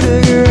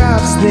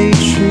photographs, they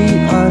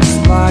treat us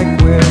like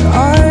we're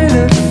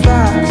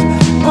artifacts.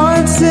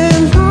 Once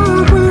in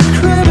luck, we're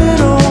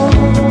criminals.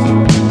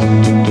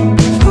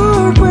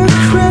 Luck, we're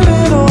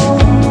criminals.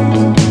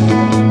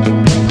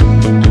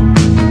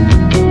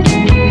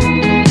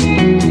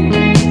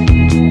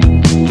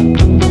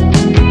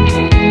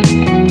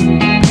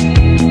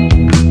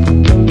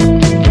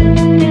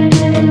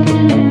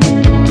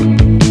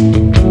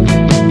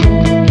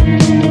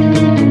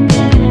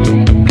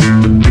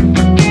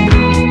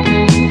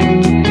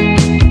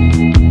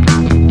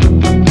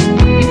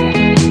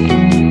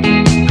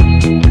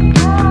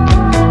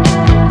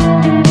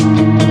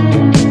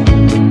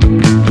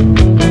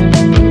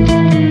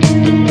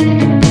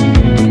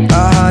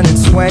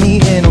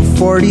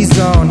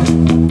 Zone.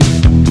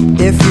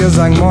 It feels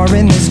like more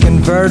in this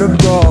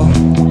convertible.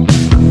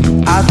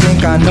 I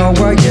think I know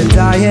what you're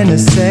dying to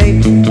say.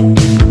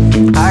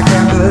 I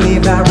can't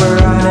believe that we're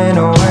running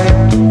away.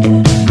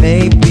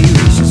 Maybe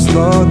we should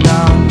slow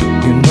down.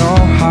 You know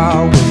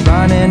how we're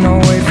running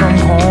away from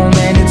home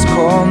and it's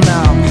cold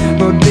now.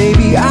 But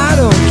baby, I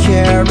don't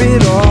care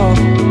at all.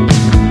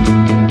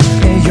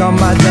 And you're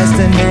my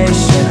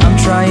destination. I'm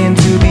trying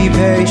to be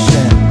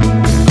patient.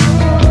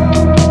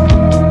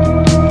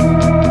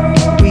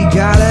 We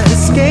gotta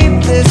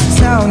escape this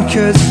town,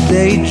 'cause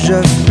they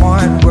just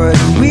want what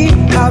we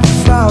have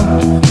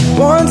found.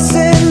 Once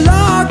in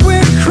luck,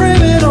 we're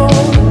criminal.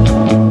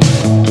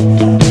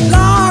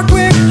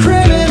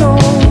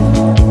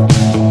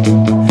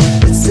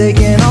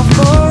 Taking our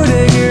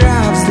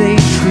photographs, they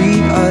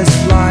treat us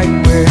like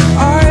we're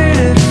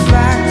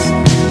artifacts.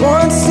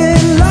 Once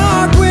in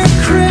luck, we're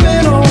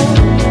criminal.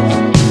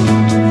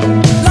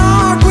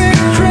 Luck,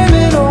 we're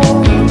criminal.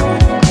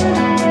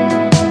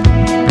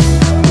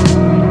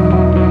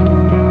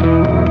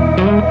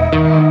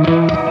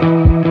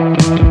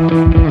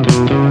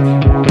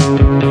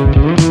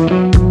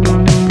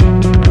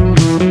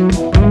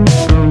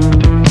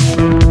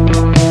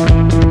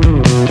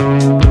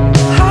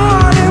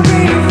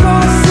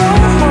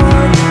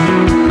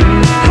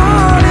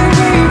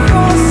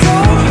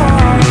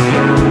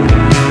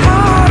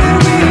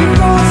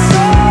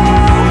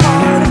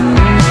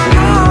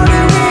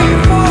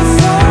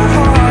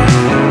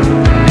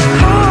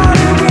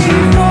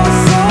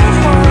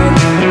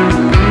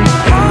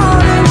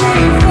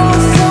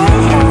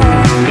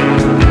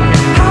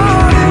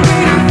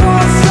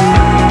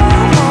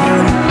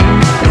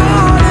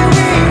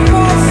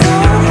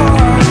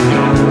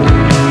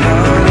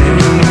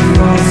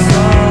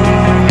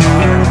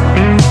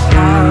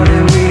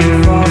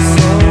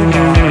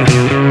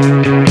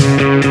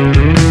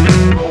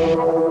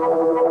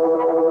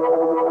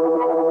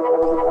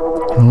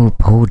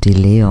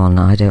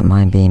 I don't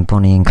mind being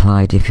Bonnie and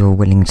Clyde if you're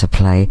willing to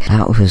play.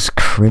 That was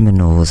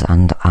Criminals,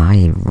 and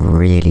I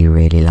really,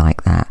 really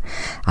like that.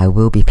 I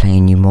will be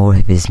playing you more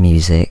of his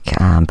music,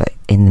 but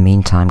in the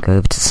meantime, go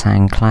over to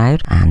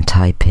SoundCloud and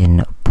type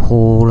in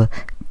Paul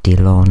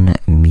Dillon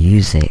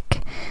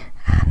Music,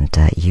 and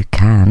you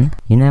can,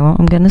 you know what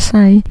I'm going to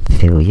say,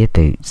 fill your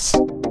boots.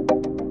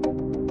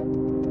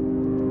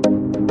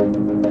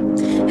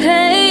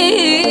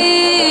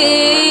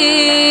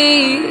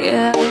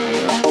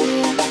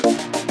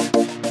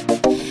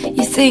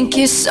 Think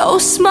you're so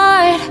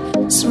smart,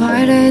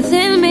 smarter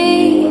than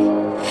me.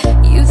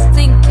 You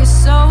think you're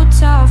so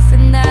tough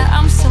and that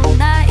I'm so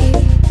naive.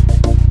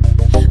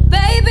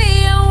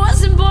 Baby, I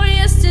wasn't born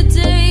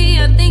yesterday.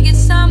 I think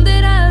it's time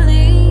that I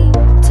leave.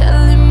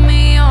 Telling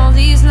me all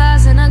these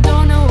lies and I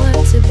don't know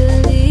what to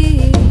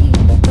believe.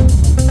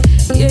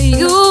 Yeah,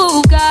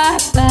 you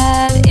got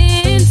bad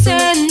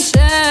intentions.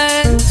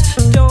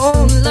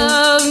 Don't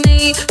love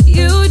me,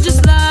 you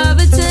just love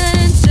attention.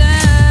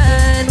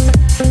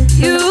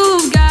 You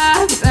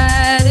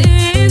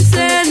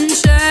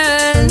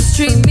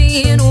treat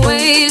me in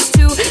ways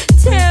too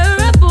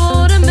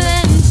terrible to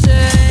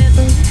mention.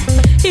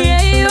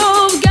 Yeah,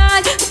 you've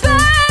got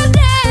bad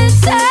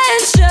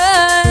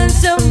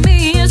intentions. Tell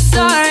me you're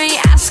sorry,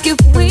 ask if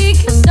we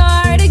can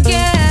start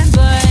again.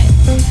 But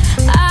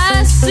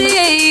I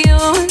see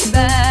your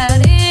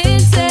bad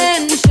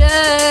intentions,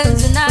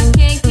 and I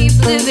can't keep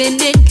living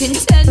in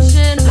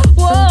contention.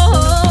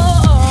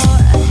 Whoa,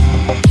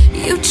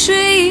 you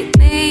treat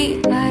me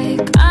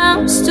like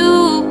I'm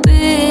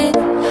stupid,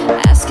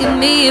 asking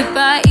me if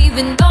I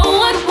even know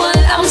what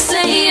I'm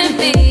saying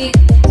means.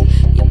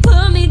 You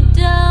put me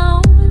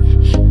down,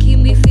 keep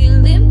me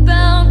feeling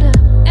bound up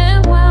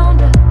and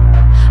wound up.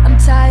 I'm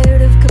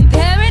tired of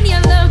comparing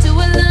your love to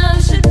what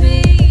love should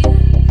be.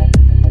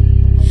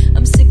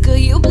 I'm sick of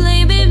you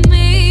blaming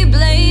me,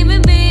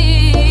 blaming me.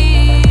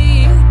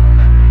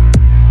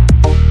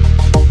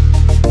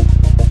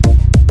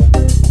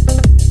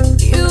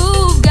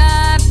 You've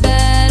got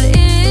bad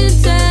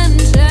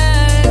intentions.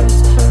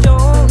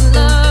 Don't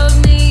love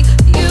me,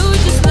 you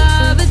just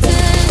love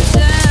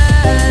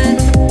attention.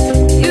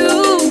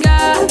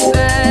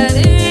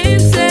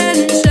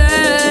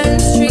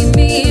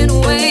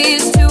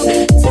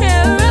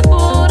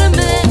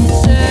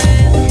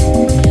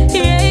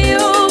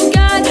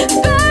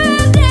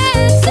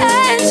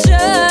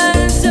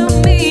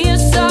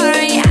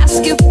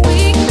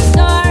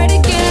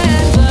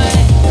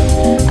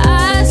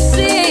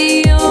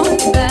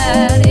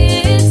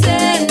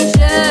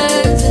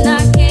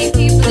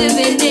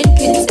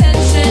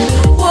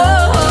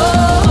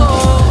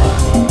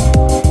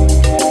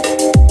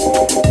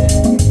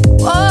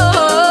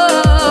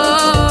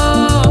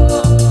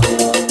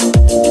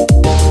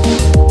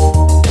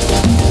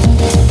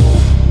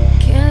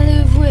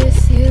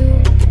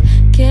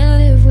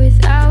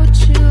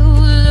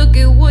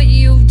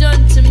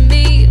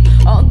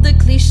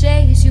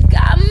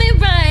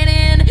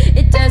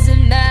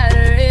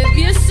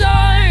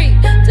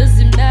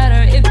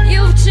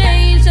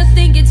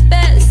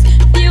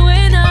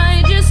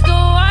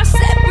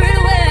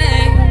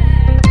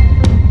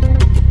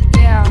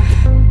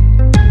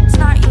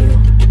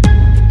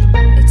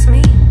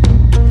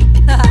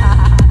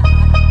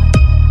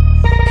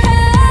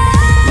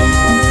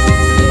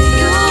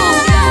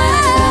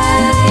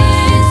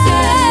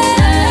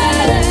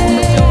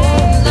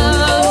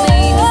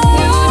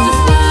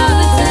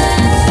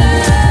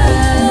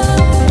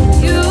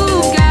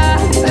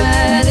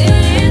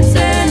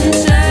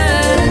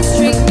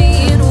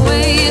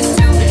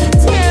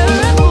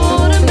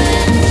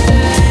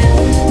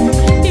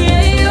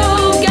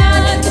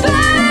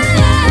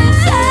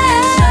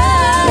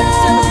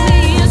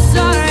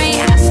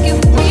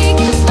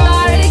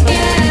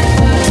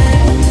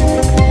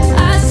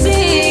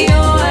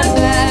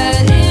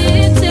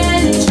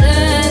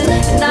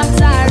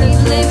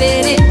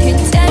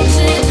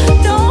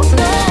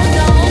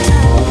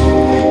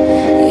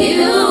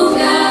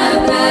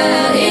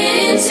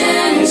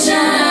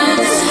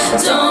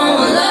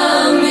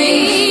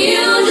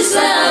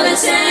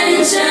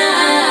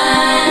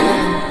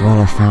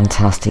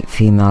 fantastic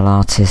female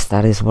artist.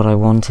 That is what I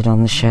wanted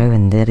on the show,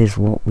 and that is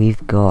what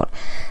we've got.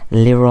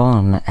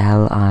 Liron,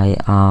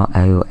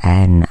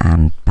 Liron,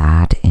 and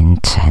Bad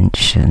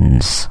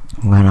Intentions.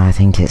 Well, I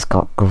think it's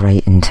got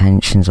great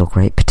intentions or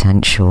great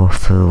potential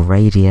for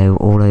radio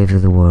all over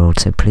the world,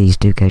 so please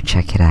do go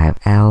check it out.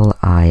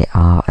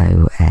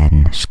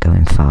 Liron, it's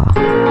going far.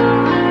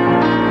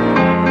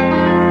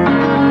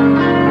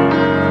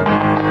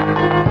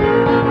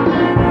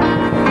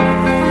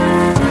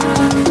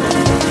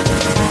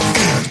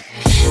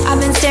 I've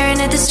been staring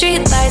at the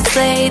streetlights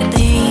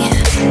lately.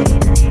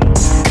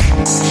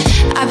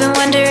 I've been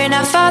wondering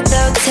how far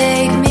they'll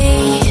take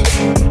me.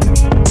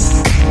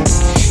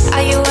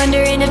 Are you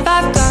wondering if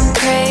I've gone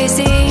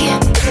crazy?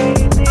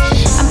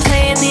 I'm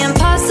playing the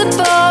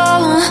impossible,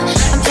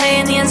 I'm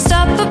playing the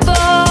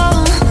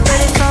unstoppable. But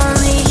if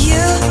only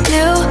you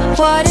knew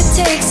what it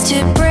takes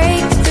to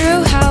break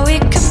through, how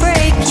it could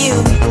break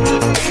you.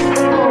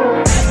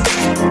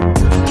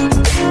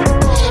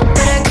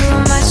 But I grew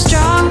much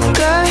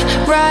stronger,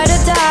 ride or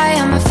die,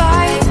 I'm a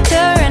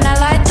fighter and I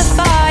light the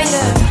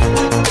fire.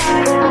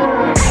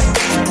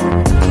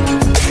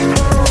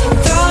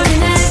 Thrown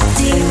in a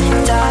deep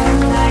dark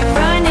night,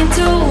 running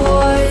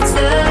towards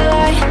the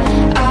light.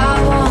 I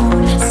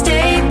won't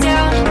stay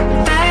down,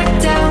 back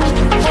down,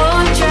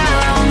 won't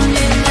drown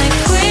in the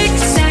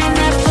quicksand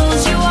that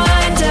pulls you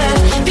under.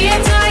 Be a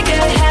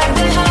tiger, have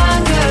the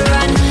hunger,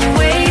 run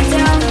way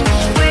down,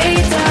 way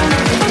down,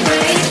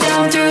 way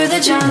down through the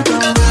jungle.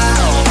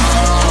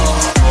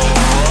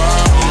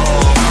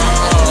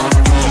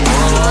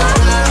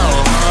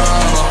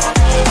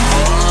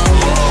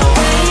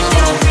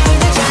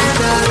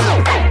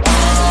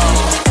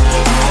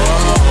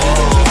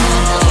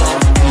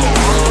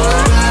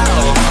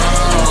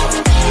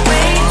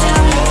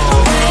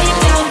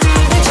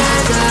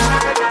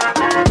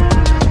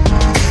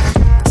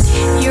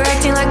 You're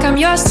acting like I'm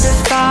your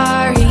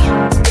safari.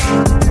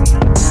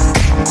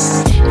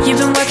 You've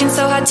been working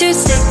so hard to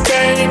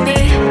sedate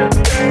me.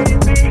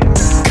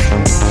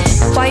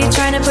 Why you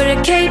trying to put a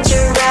cage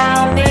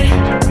around me?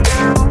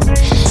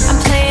 I'm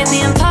playing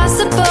the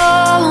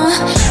impossible,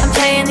 I'm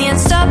playing the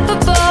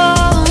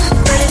unstoppable.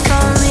 But if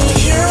only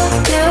you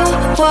knew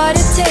what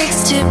it takes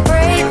to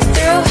break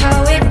through, how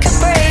it could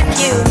break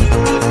you.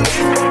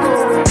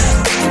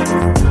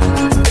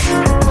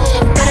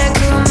 But I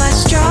grew much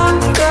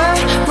stronger,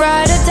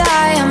 ride or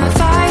die, I'm a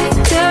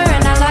fighter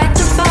and I light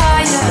the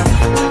fire.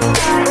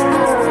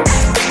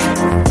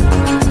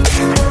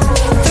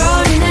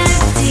 Thrown in a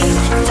deep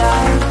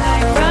dark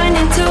night,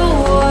 running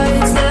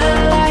towards the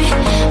light.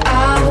 I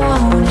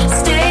won't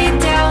stay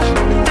down,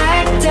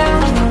 back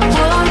down,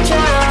 won't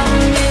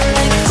drown in the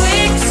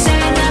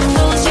quicksand that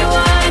pulls you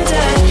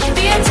under.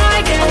 Be a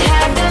tiger,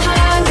 have the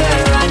hunger,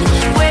 run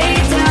way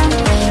down,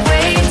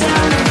 way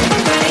down,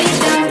 way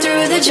down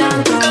through the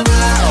jungle.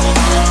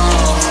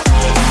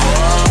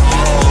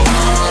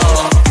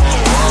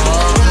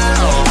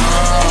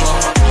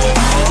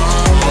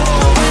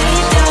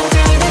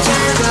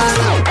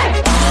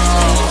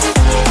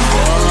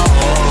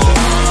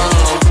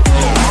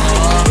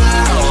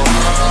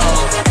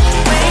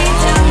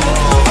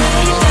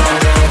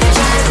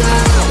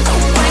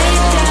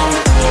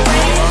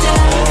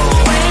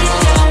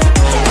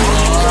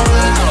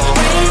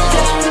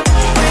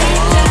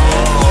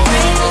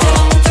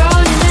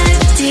 Thrown in a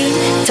deep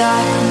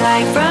dark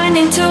night,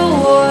 running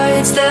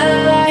towards the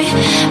light.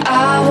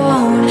 I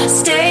won't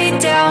stay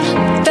down,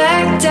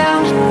 back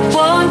down,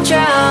 won't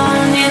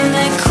drown in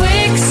the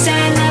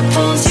quicksand that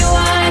pulls you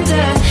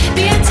under.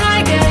 Be a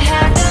tiger,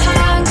 have the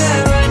hunger,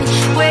 run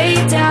way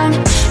down,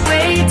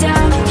 way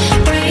down,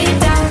 way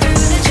down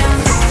through the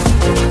jungle.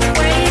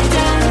 Way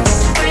down,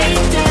 way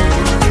down,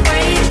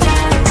 way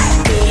down, way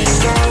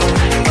down,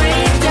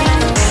 way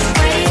down,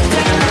 way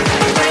down,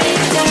 way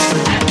down,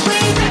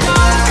 way down, way down.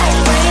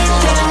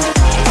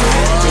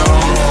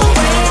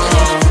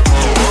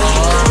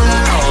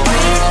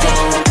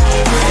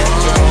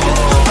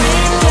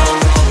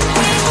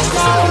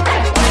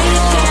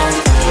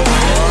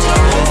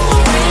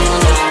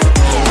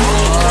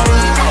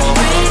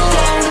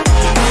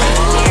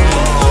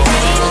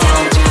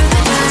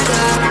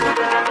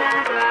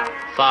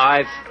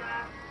 Five,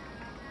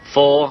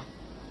 4,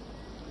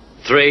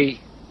 3,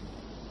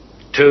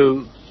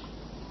 2,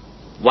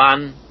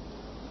 1,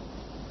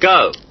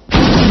 go.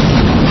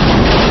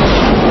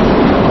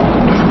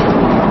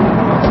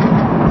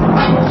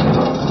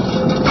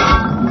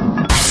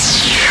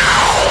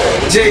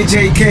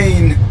 JJ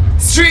Kane,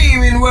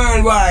 streaming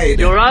worldwide.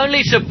 You're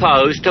only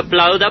supposed to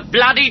blow the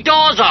bloody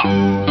doors off.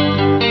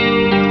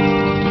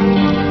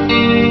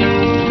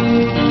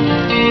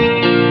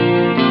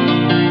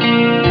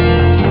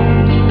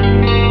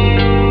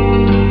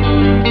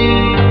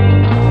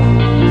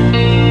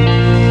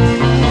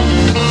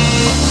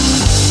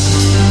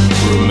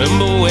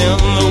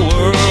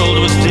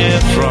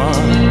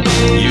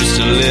 Used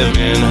to live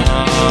in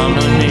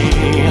harmony.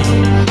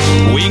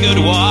 We could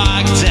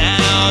walk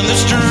down the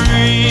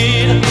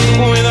street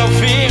without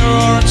fear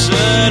or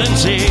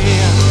uncertainty.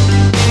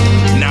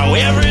 Now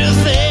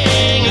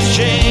everything has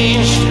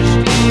changed.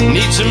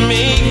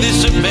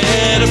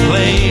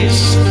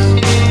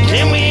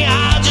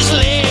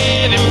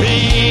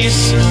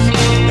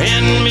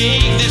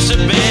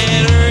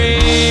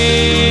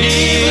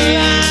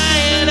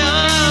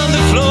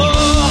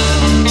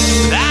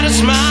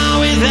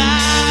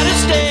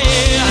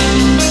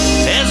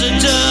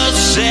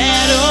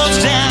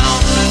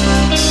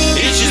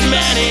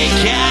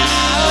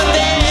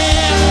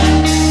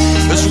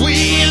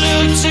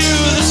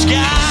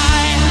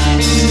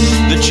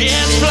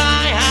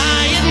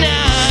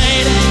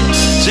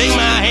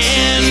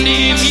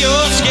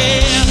 you're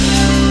scared,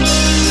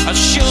 I'll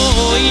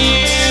show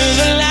you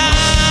the light.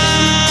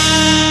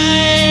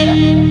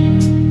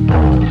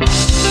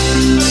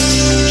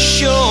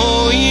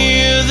 Show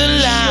you the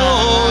light.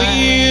 Show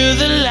you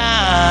the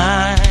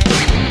light.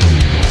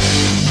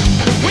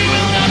 We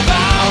will not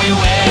bow, we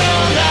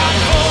will not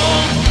fall,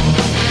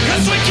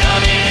 'cause we're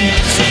coming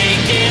and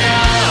taking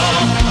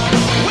all.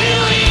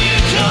 Will you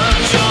come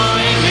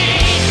join me?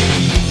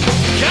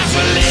 'Cause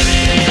we're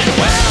living in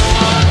World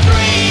War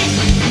III.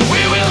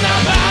 We will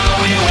not bow,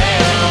 we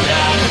will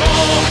not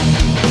fall.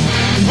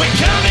 We're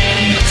coming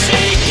and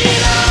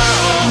taking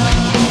all.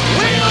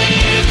 Will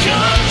you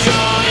come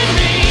join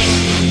me?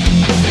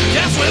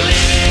 'Cause we're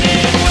living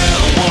in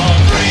World War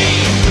III.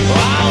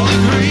 All the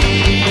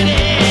greed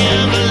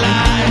and the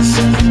lies,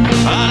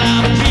 all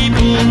our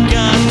people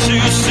gone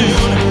too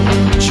soon.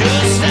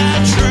 Just our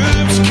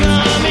troops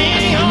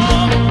coming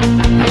home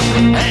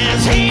as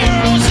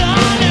heroes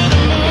under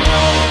the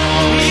moon.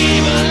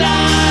 Leave a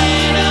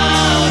light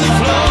on the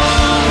floor,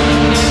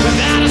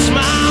 without a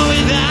smile,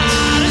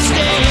 without a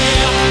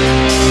stare.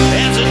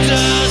 As the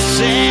dust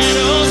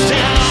settles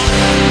down,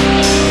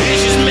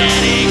 it's just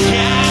manic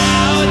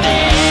out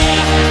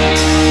there.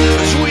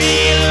 As we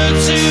look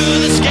to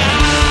the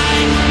sky,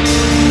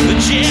 the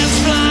jets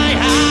fly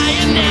high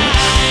at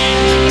night.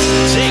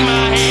 Take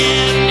my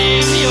hand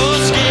if you're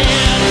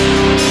scared,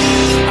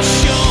 I'll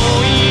show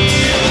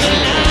you the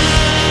light.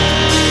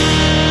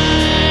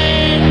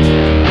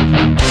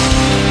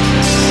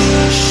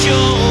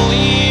 Show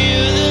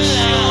you the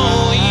light.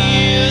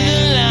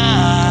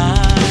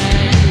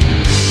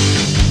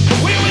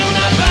 We will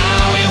not bow,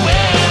 we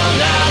will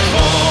not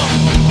fall,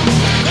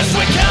 'cause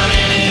we're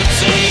coming and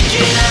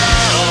taking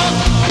all.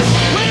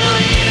 Will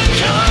you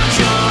come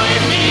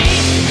join me?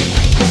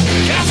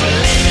 'Cause we're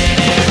living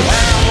in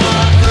World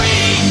War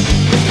III.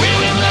 We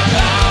will not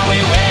bow, we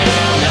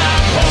will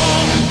not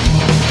fall,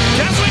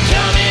 'cause we're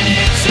coming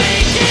and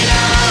taking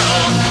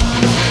all.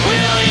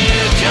 Will you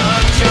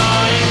come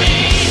join me?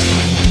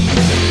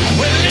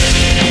 We're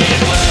living in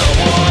World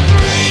War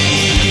III.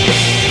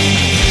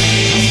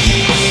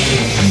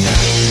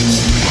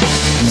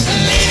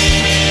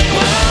 Living in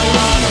World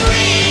War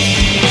III.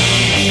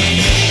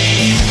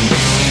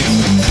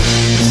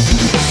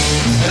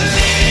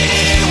 Living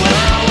in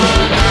World War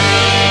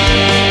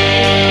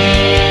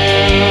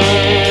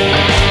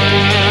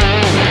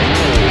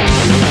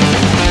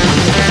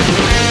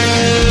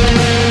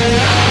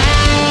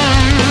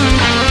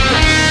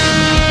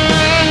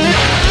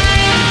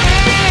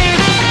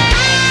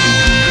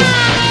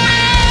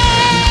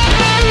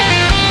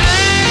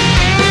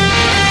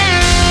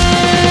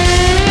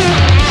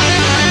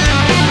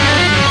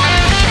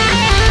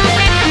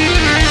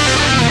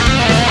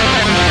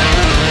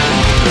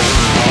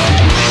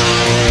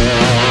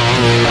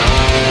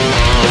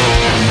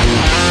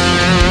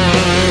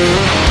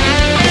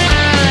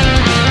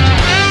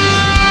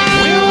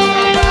We will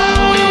not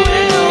bow, we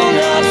will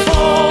not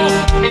fall.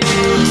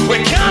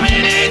 We're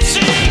coming and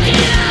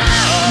taking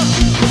all.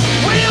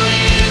 Will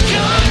you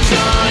come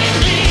join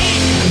me?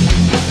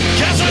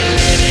 'Cause we're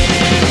living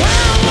in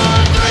World War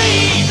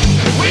III.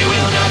 We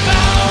will not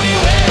bow, we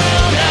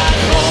will not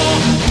fall.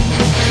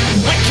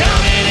 We're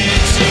coming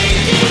and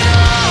taking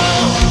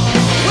all.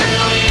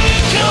 Will you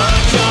come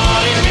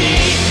join me?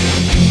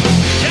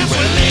 'Cause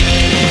we're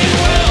living in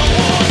World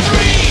War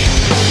III.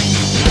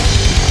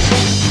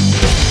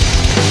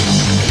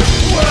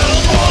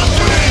 World War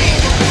III.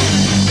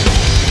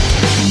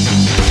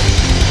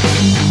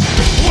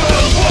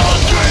 World War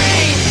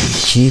III.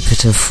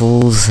 Jupiter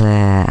Falls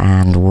there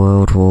and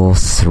World War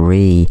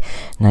III.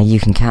 Now you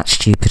can catch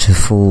Jupiter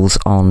Falls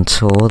on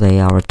tour. They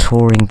are a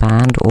touring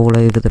band all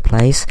over the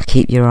place.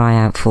 Keep your eye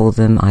out for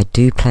them. I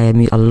do play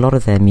a lot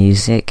of their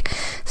music,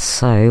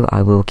 so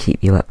I will keep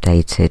you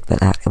updated. But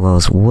that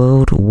was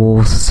World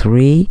War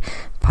III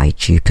by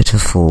Jupiter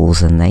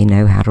Falls, and they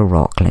know how to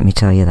rock, let me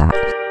tell you that.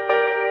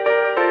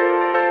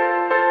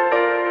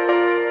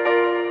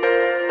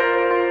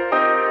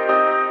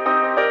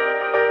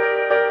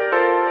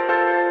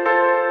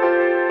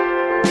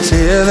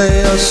 Tell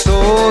your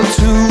soul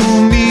to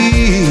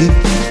me,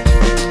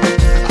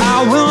 I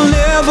will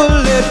never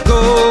let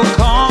go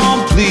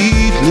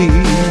completely.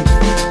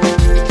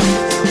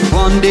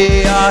 One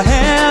day our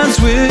hands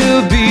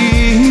will be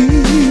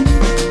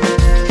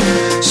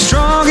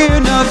strong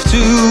enough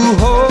to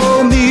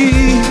hold me.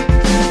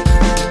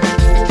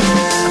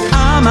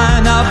 I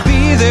might not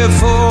be there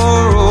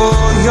for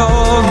all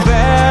your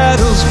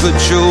battles, but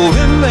you'll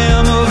win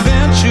them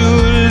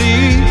eventually.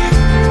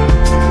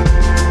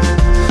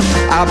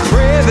 I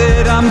pray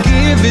that I'm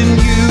giving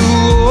you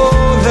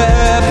all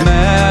that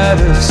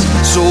matters,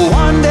 so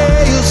one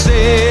day you'll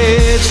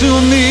say to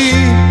me,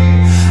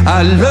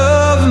 I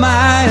love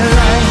my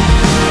life.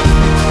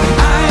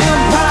 I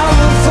am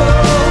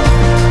powerful,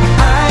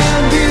 I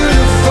am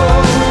beautiful,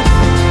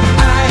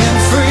 I am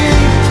free.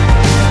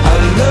 I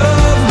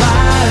love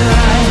my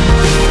life.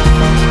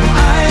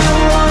 I am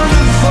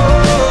wonderful,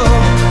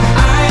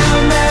 I am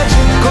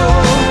magical,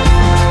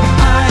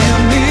 I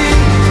am me.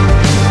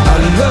 I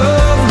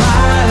love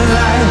my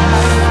life.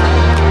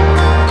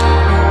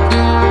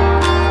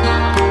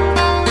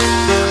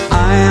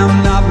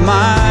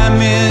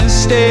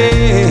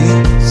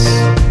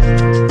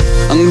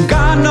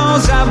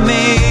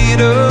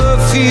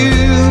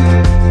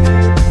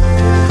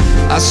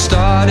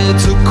 started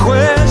to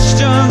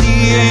question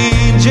the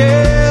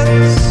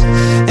angels,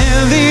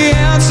 and the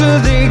answer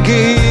they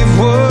gave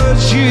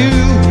was you.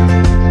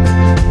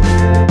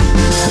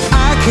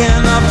 I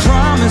cannot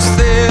promise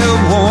there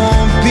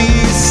won't be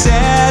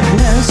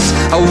sadness.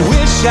 I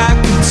wish I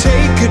could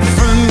take it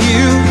from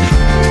you,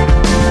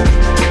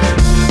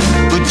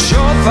 but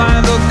you'll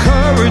find the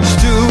courage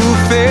to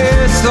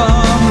face the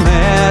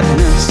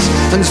madness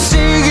and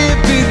sing it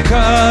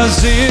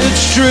because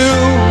it's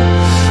true.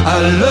 I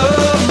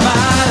love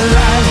my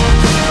life.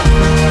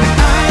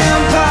 I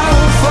am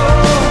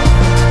powerful.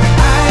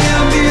 I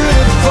am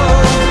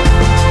beautiful.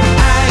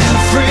 I am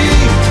free.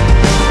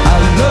 I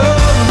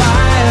love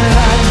my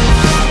life.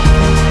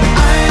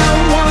 I am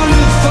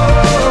wonderful.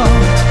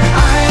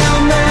 I am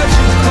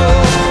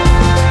magical.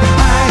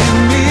 I am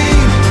me.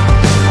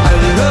 I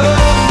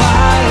love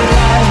my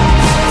life.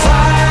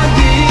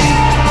 Finding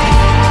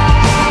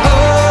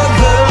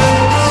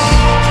others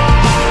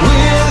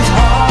with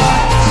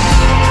hearts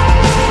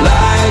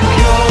like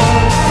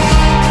yours.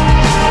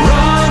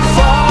 Run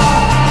far,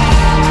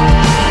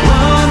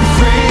 run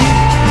free.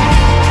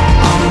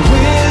 I'm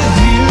with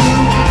you.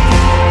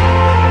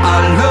 I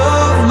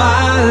love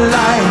my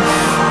life.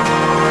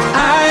 I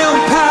am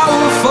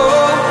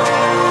powerful.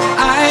 I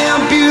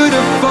am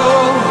beautiful.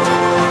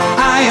 I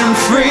am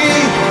free.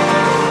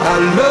 I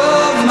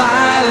love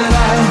my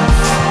life.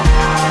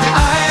 I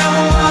am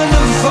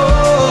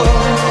wonderful.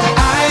 I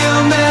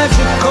am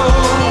magical.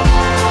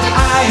 I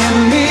am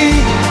me.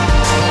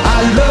 I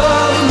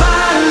love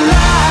my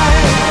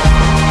life.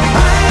 I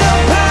am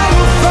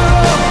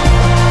powerful.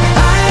 I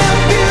am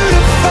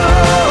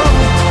beautiful.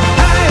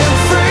 I am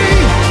free.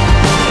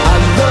 I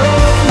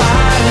love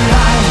my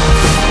life.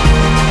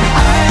 I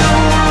am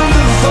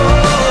wonderful.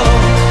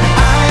 I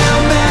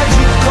am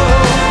magical.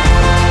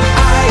 I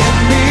am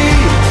me.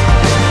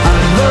 I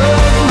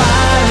love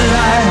my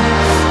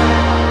life.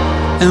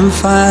 And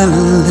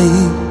finally,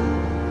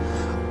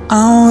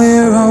 I'm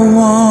where I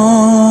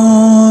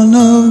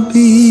wanna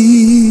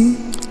be.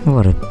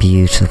 What a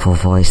beautiful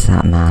voice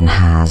that man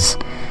has.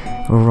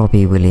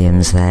 Robbie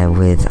Williams there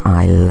with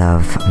I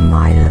Love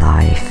My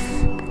Life.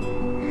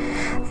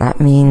 That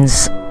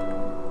means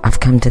I've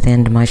come to the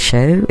end of my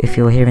show. If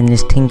you're hearing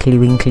this tinkly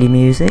winkly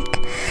music,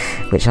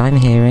 which I'm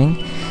hearing,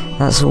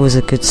 that's always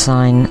a good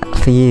sign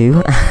for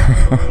you.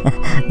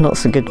 Not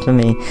so good for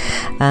me.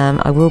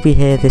 I will be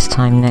here this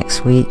time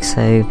next week,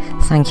 so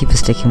thank you for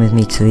sticking with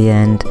me to the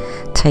end.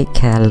 Take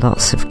care,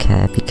 lots of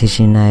care, because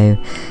you know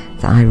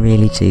that I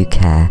really do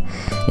care.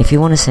 If you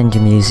want to send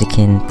your music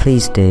in,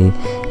 please do.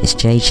 It's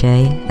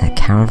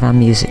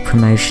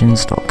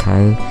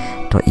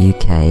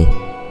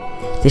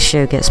jj@caravanmusicpromotions.co.uk. This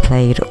show gets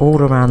played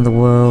all around the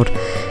world,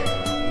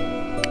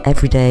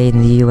 every day in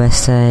the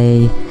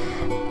USA.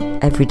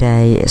 Every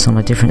day it's on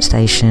a different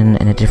station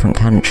in a different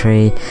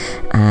country,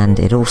 and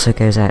it also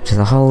goes out to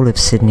the whole of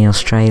Sydney,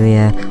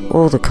 Australia,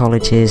 all the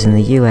colleges in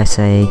the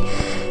USA,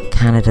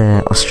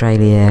 Canada,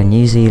 Australia,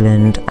 New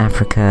Zealand,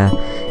 Africa,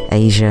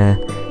 Asia,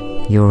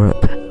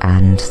 Europe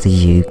and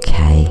the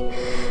UK.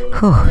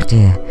 Oh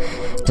dear,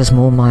 does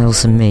more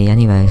miles than me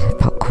anyway,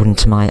 according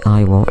to my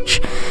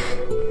iWatch.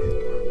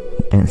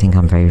 Don't think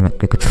I'm very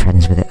good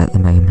friends with it at the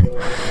moment.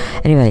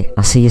 Anyway,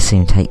 I'll see you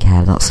soon. Take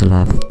care, lots of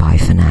love. Bye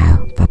for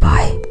now. Bye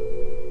bye.